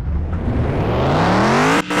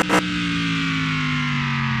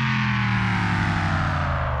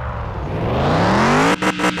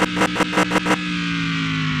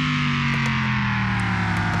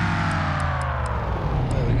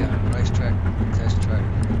 There we go, racetrack, test track,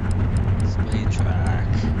 speed track.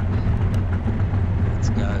 Let's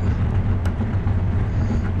go.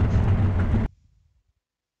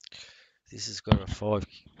 This has got a 5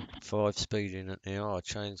 speed in it now. I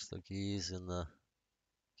changed the gears in the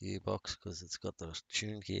gearbox because it's got the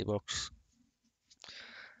tuned gearbox.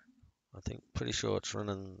 I think pretty sure it's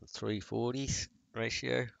running 340s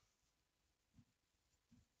ratio.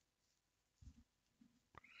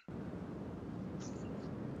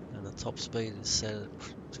 And top speed is set at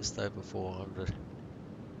just over 400.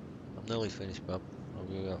 I'm nearly finished, bub. I'll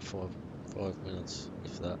be about 5 minutes,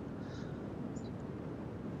 if that.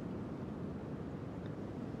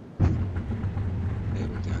 There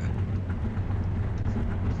we go.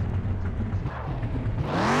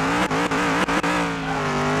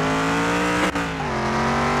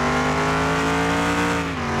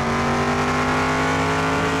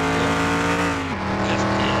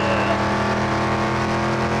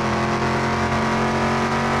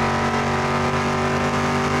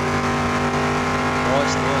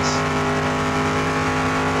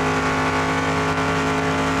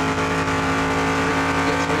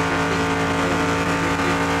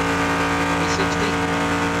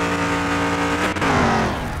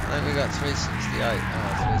 We got 368,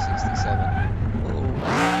 367. Whoa.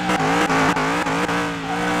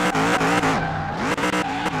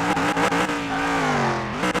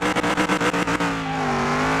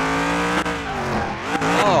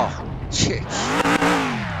 Oh, chick.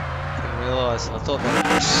 Didn't realise. I thought that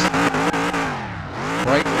was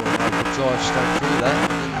brake or I could drive straight through that. I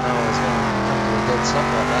didn't know I was going to come to a dead stop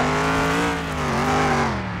like that.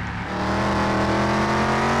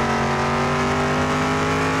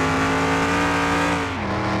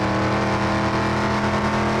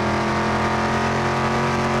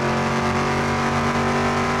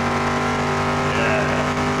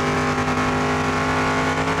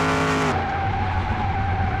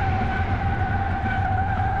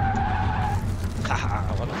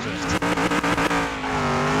 What a drift.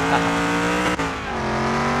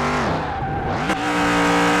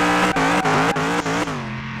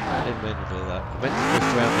 I didn't mean to do that. I meant to drift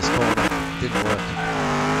around this corner. Didn't work.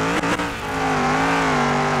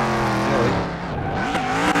 Really?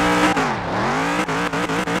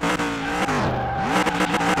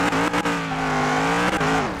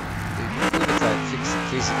 Look at that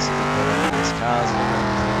physics a bit better on these cars. You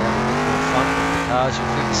have a bit more fun with the cars you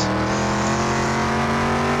fix.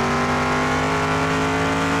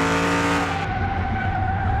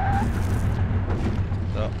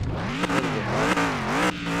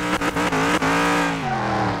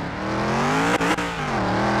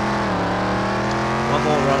 One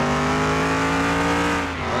more run.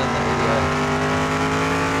 I'll end the video.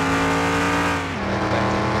 Then go back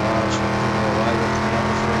to the garage and put it away with the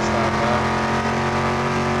other 3-star car.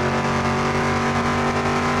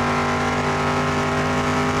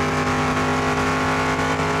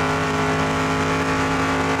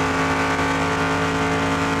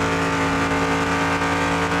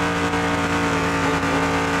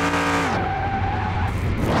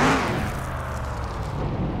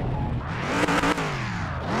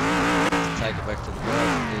 Take it back to the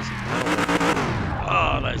garage and do some power.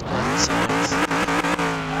 Oh, those bloody signs.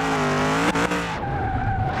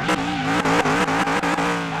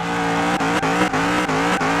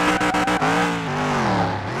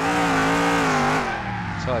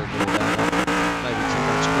 Sorry to do that. Maybe too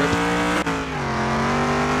much grip.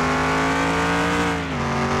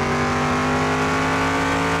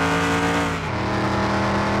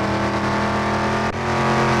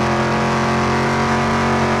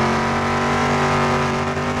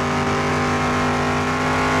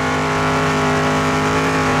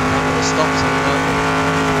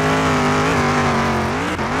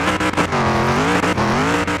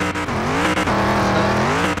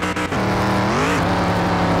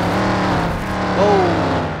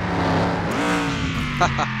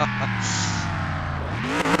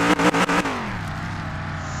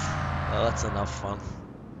 Well, that's enough fun.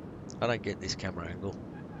 I don't get this camera angle.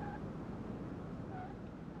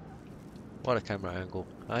 What a camera angle,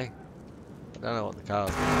 hey? I don't know what the car's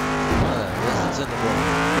doing. It's in the block.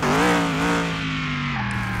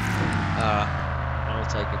 Alright, I'll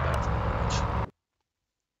take it back to the garage.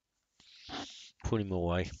 Put him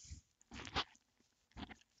away.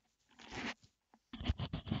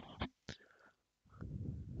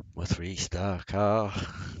 My 3-star car.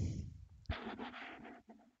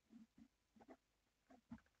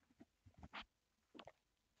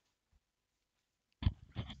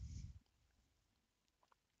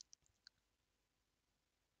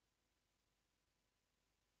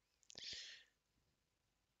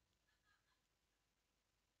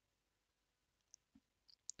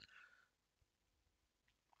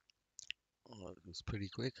 Oh, it was pretty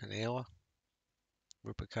quick, an hour.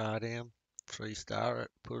 Rip a car down, 3-star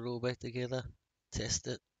it, put it all back together, test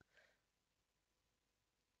it.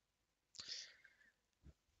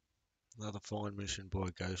 Another fine mission by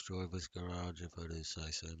Ghost Driver's Garage, if I do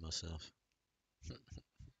say so myself.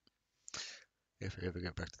 If I ever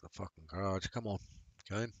get back to the fucking garage, come on,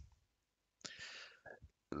 game.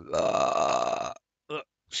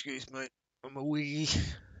 Excuse me, I'm a wee.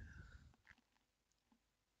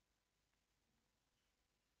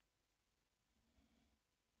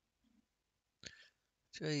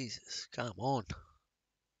 Jesus, come on.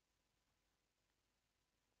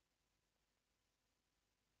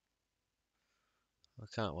 I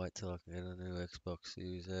can't wait till I can get a new Xbox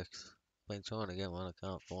Series X. Been trying to get one, I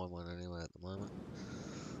can't find one anywhere at the moment.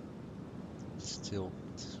 Still,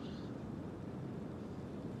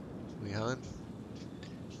 we home?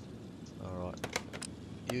 Alright,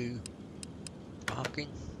 you parking?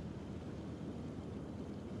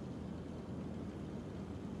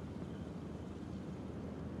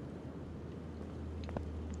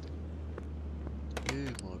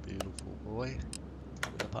 You, my beautiful boy, to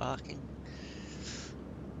the parking.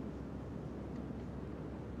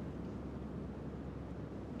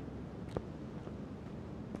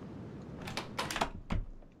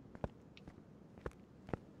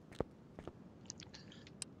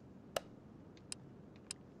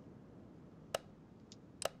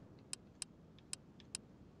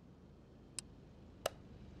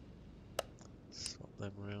 Swap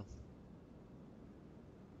them around.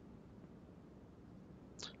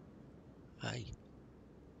 Hey.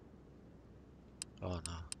 Oh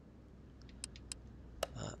no.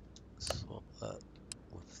 That. Swap that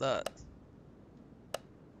with that.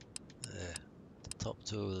 There. The top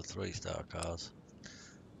two of the 3-star cars.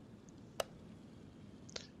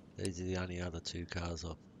 These are the only other 2 cars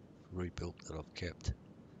I've rebuilt that I've kept.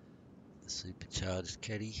 The supercharged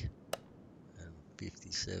Caddy and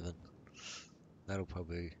 57.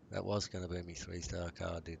 That was going to be my 3-star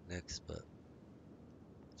car I did next, but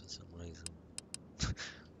for some reason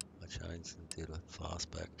I changed and did a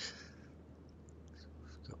fastback.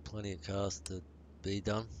 Got plenty of cars to be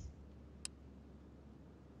done.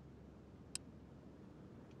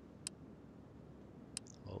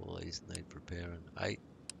 All these need repairing. 8,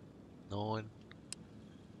 9.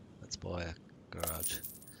 Let's buy a garage.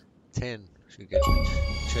 10 should get me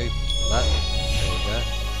cheap for that. There we go.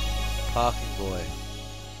 Parking boy.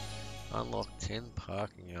 Unlock 10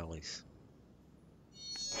 parking alleys.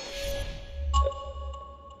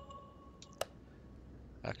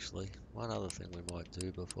 Actually, one other thing we might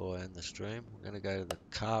do before I end the stream, I'm going to go to the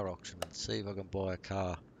car auction and see if I can buy a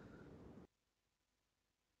car.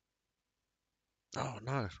 Oh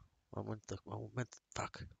no, went to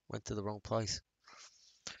the wrong place.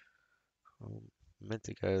 I meant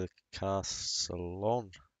to go to the car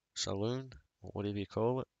saloon, or whatever you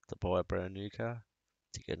call it, to buy a brand new car,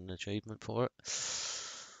 to get an achievement for it.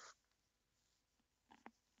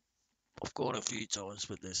 I've gone a few times,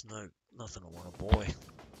 but there's nothing I want to buy.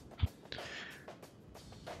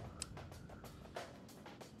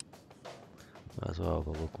 Might as well have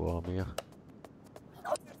a look while I'm here.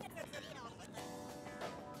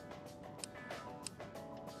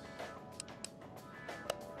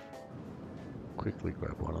 Quickly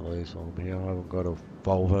grab one of these while I'm here. I haven't got a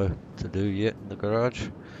Volvo to do yet in the garage.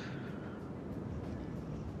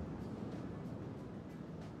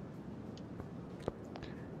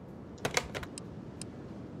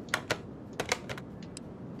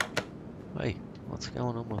 Hey, what's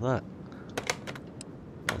going on with that?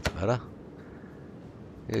 That's better.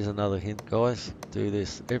 Here's another hint, guys. Do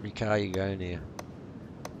this every car you go near.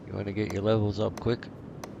 You want to get your levels up quick,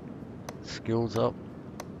 skills up.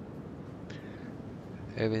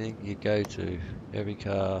 Everything you go to, every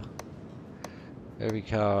car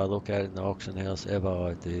I look at in the auction house ever,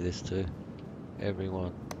 I do this to.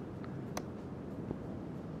 Everyone.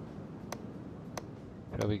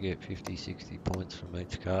 Probably get 50, 60 points from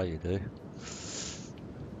each car you do.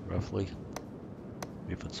 Roughly.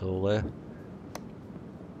 If it's all there.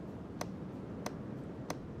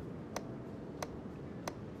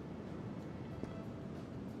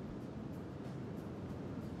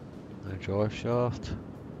 No drive shaft.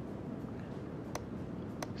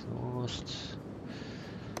 Exhaust.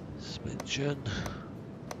 Suspension.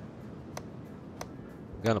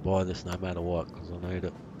 I'm going to buy this no matter what because I need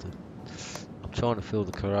it. I'm trying to fill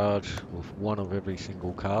the garage with one of every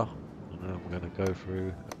single car. And then I'm going to go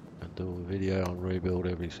through and do a video and rebuild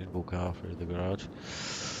every single car through the garage.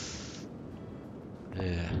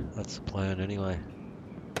 Yeah, that's the plan anyway.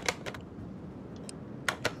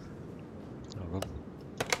 Hold on.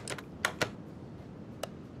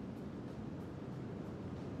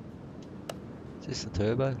 Is this the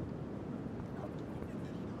turbo?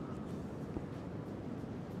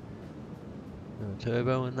 No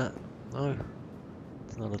turbo in that? No,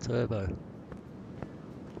 it's not a turbo.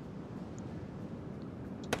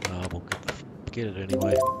 Ah, we'll get it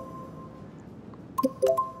anyway.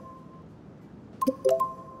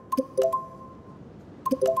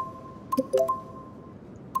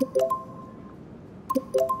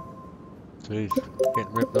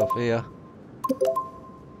 Sophia.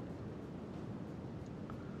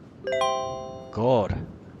 God,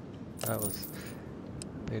 that was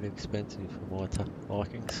a bit expensive for my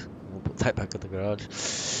likings. We'll put that back at the garage.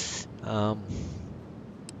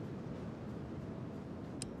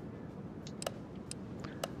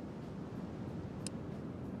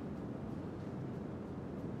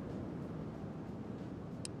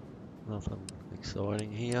 Nothing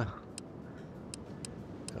exciting here.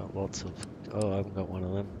 Got lots of... Oh, I haven't got one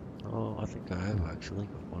of them. Oh, I think I have actually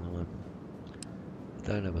got one of them. I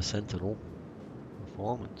don't have a Sentinel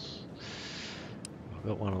performance. I've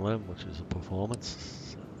got one of them, which is a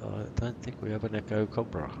performance. I don't think we have an Echo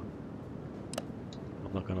Cobra.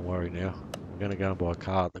 I'm not going to worry now. I'm going to go and buy a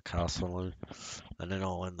car at the car saloon, and then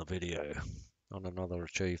I'll end the video on another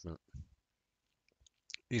achievement.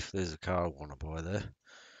 If there's a car I want to buy there.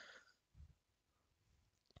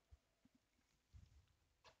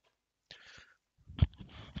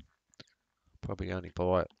 Probably only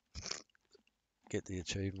buy it, get the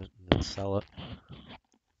achievement, and then sell it.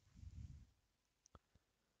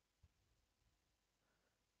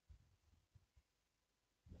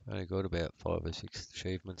 Only got about 5 or 6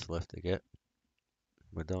 achievements left to get.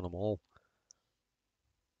 We've done them all.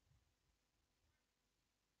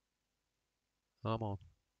 Come on.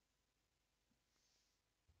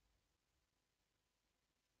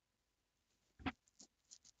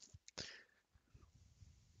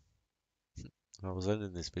 I was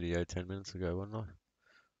ending this video 10 minutes ago, wasn't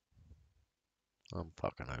I? I'm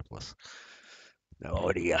fucking hopeless. No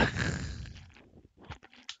idea.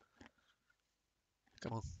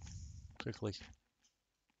 Come on, quickly.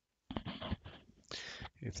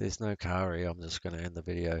 If there's no car here, I'm just going to end the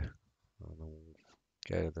video. And I'll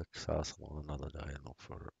go to the car salon another day and look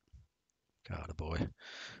for it. Carter boy.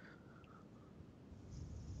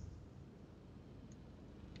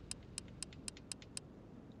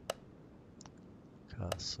 Car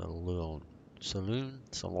saloon.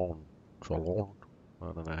 Salon. I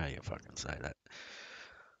don't know how you fucking say that.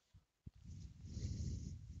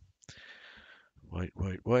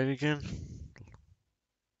 Wait again.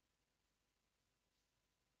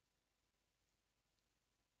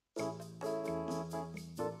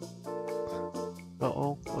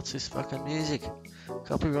 Uh-oh, what's this fucking music?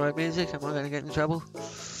 Copyright music? Am I going to get in trouble?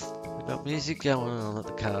 We've got music going on at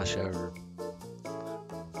the car showroom.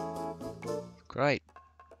 Great.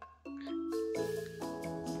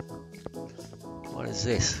 What is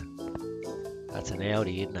this? That's an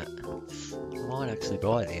Audi, isn't it? I might actually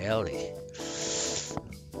buy the Audi.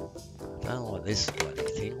 I don't like this bloody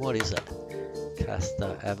thing. What is it?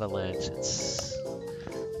 Caster Avalanche. It's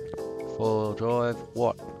 4-wheel drive.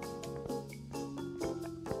 What?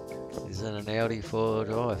 Is it an Audi 4-wheel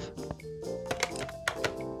drive?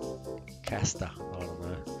 Caster. I don't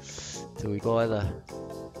know. Do we buy the...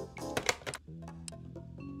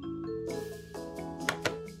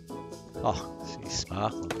 Oh, she's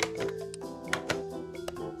sparkling.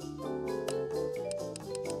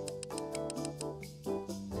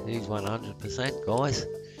 She's 100%, guys.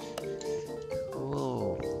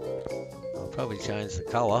 Oh, I'll probably change the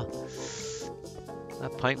colour.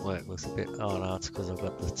 That paintwork looks a bit... Oh no, it's because I've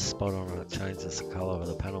got the spot on it. It changes the colour of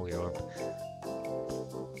the panel you're on.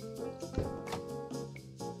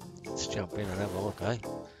 Let's jump in and have a look, eh?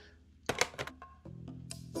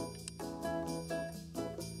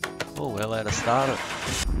 Oh, we're allowed to start it.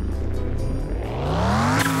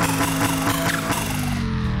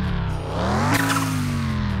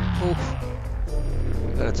 Oof.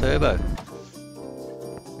 We got a turbo.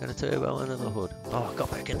 Got a turbo under the hood. Oh, I got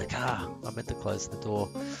back in the car. I meant to close the door.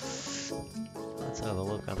 Let's have a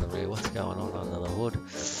look under here. What's going on under the hood?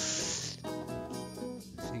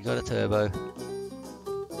 She got a turbo.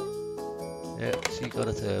 Yeah, she got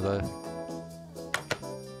a turbo.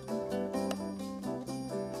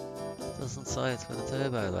 Doesn't say it's got a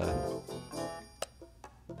turbo though.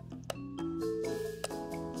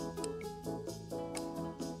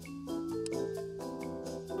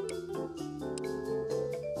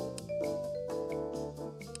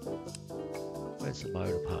 Where's the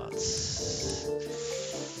motor parts?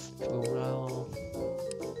 Fuel rail.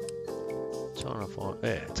 Trying to find...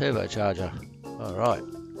 Yeah, turbocharger. Alright.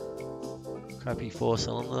 Crappy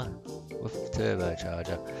 4-cylinder with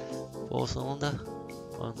turbocharger. 4-cylinder.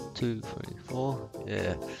 1, 2, 3, 4.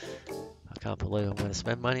 Yeah. I can't believe I'm going to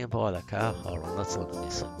spend money and buy that car. Hold on, let's look at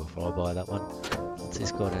this before I buy that one. What's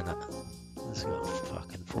this got in it? This got a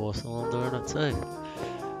fucking 4-cylinder in it too.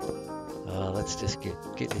 Let's just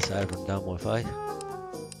get this over and done with, eh?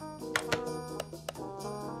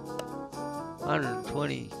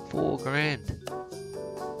 124 grand.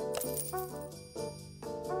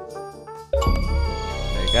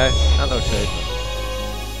 There you go.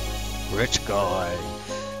 achievement. Rich guy.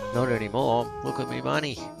 Not anymore. Look at me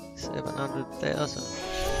money. 700,000.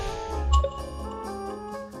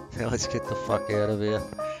 Now let's get the fuck out of here.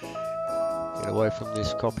 Get away from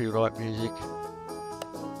this copyright music.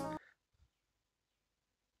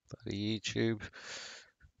 Bloody YouTube.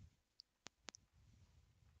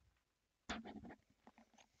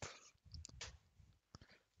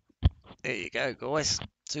 There you go, guys.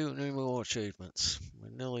 2 new more achievements. We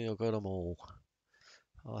nearly got them all.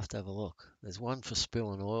 I'll have to have a look. There's one for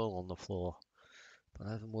spilling oil on the floor, but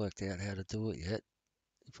I haven't worked out how to do it yet.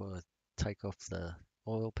 If I take off the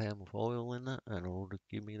oil pan with oil in it, and it'll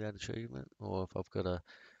give me that achievement, or if I've got to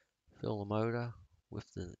fill the motor with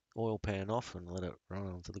the oil pan off and let it run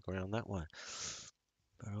onto the ground that way.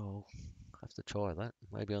 But I'll have to try that,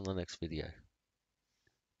 maybe on the next video.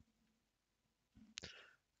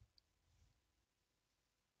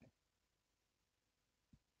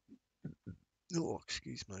 Oh,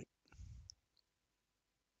 excuse me.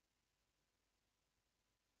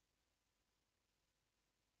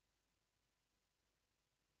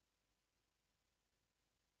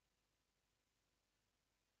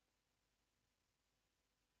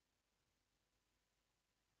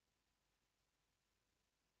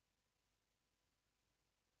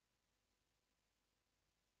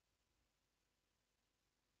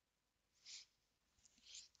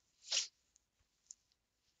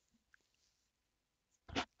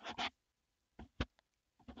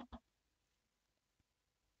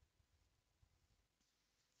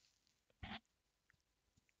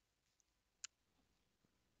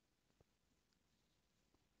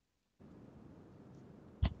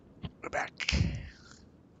 We're back. Did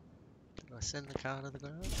I send the car to the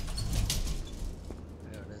garage?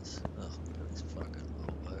 There it is. Oh, look at this fucking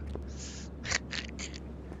Volvo.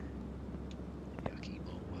 Yucky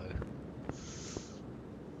Volvo.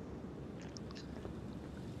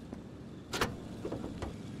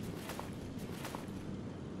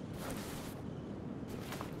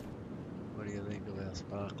 What do you think of our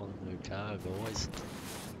sparkling new car, guys?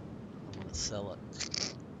 I'm gonna sell it.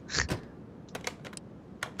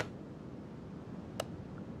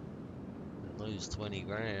 And lose 20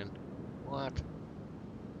 grand. What?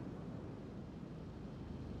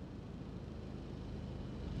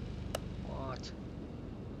 What?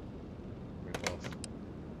 Rip off.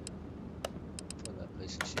 Put that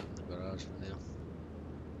piece of shit in the garage for now.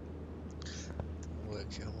 Work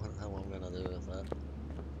out what the hell I'm gonna do with that.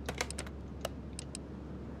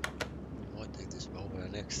 Might take this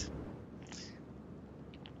Volvo next.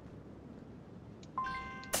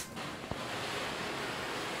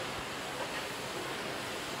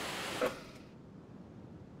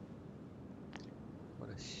 What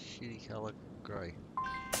a shitty colour grey.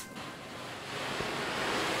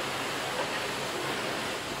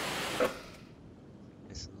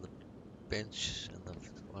 Missing the bench and the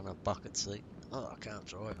on a bucket seat. Oh, I can't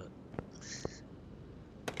drive it.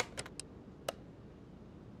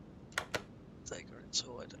 Take her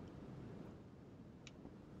inside.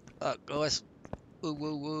 Alright, guys. Woo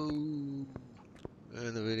woo woo.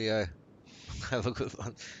 End the video. Have a good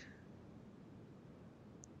one.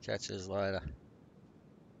 Catch you later.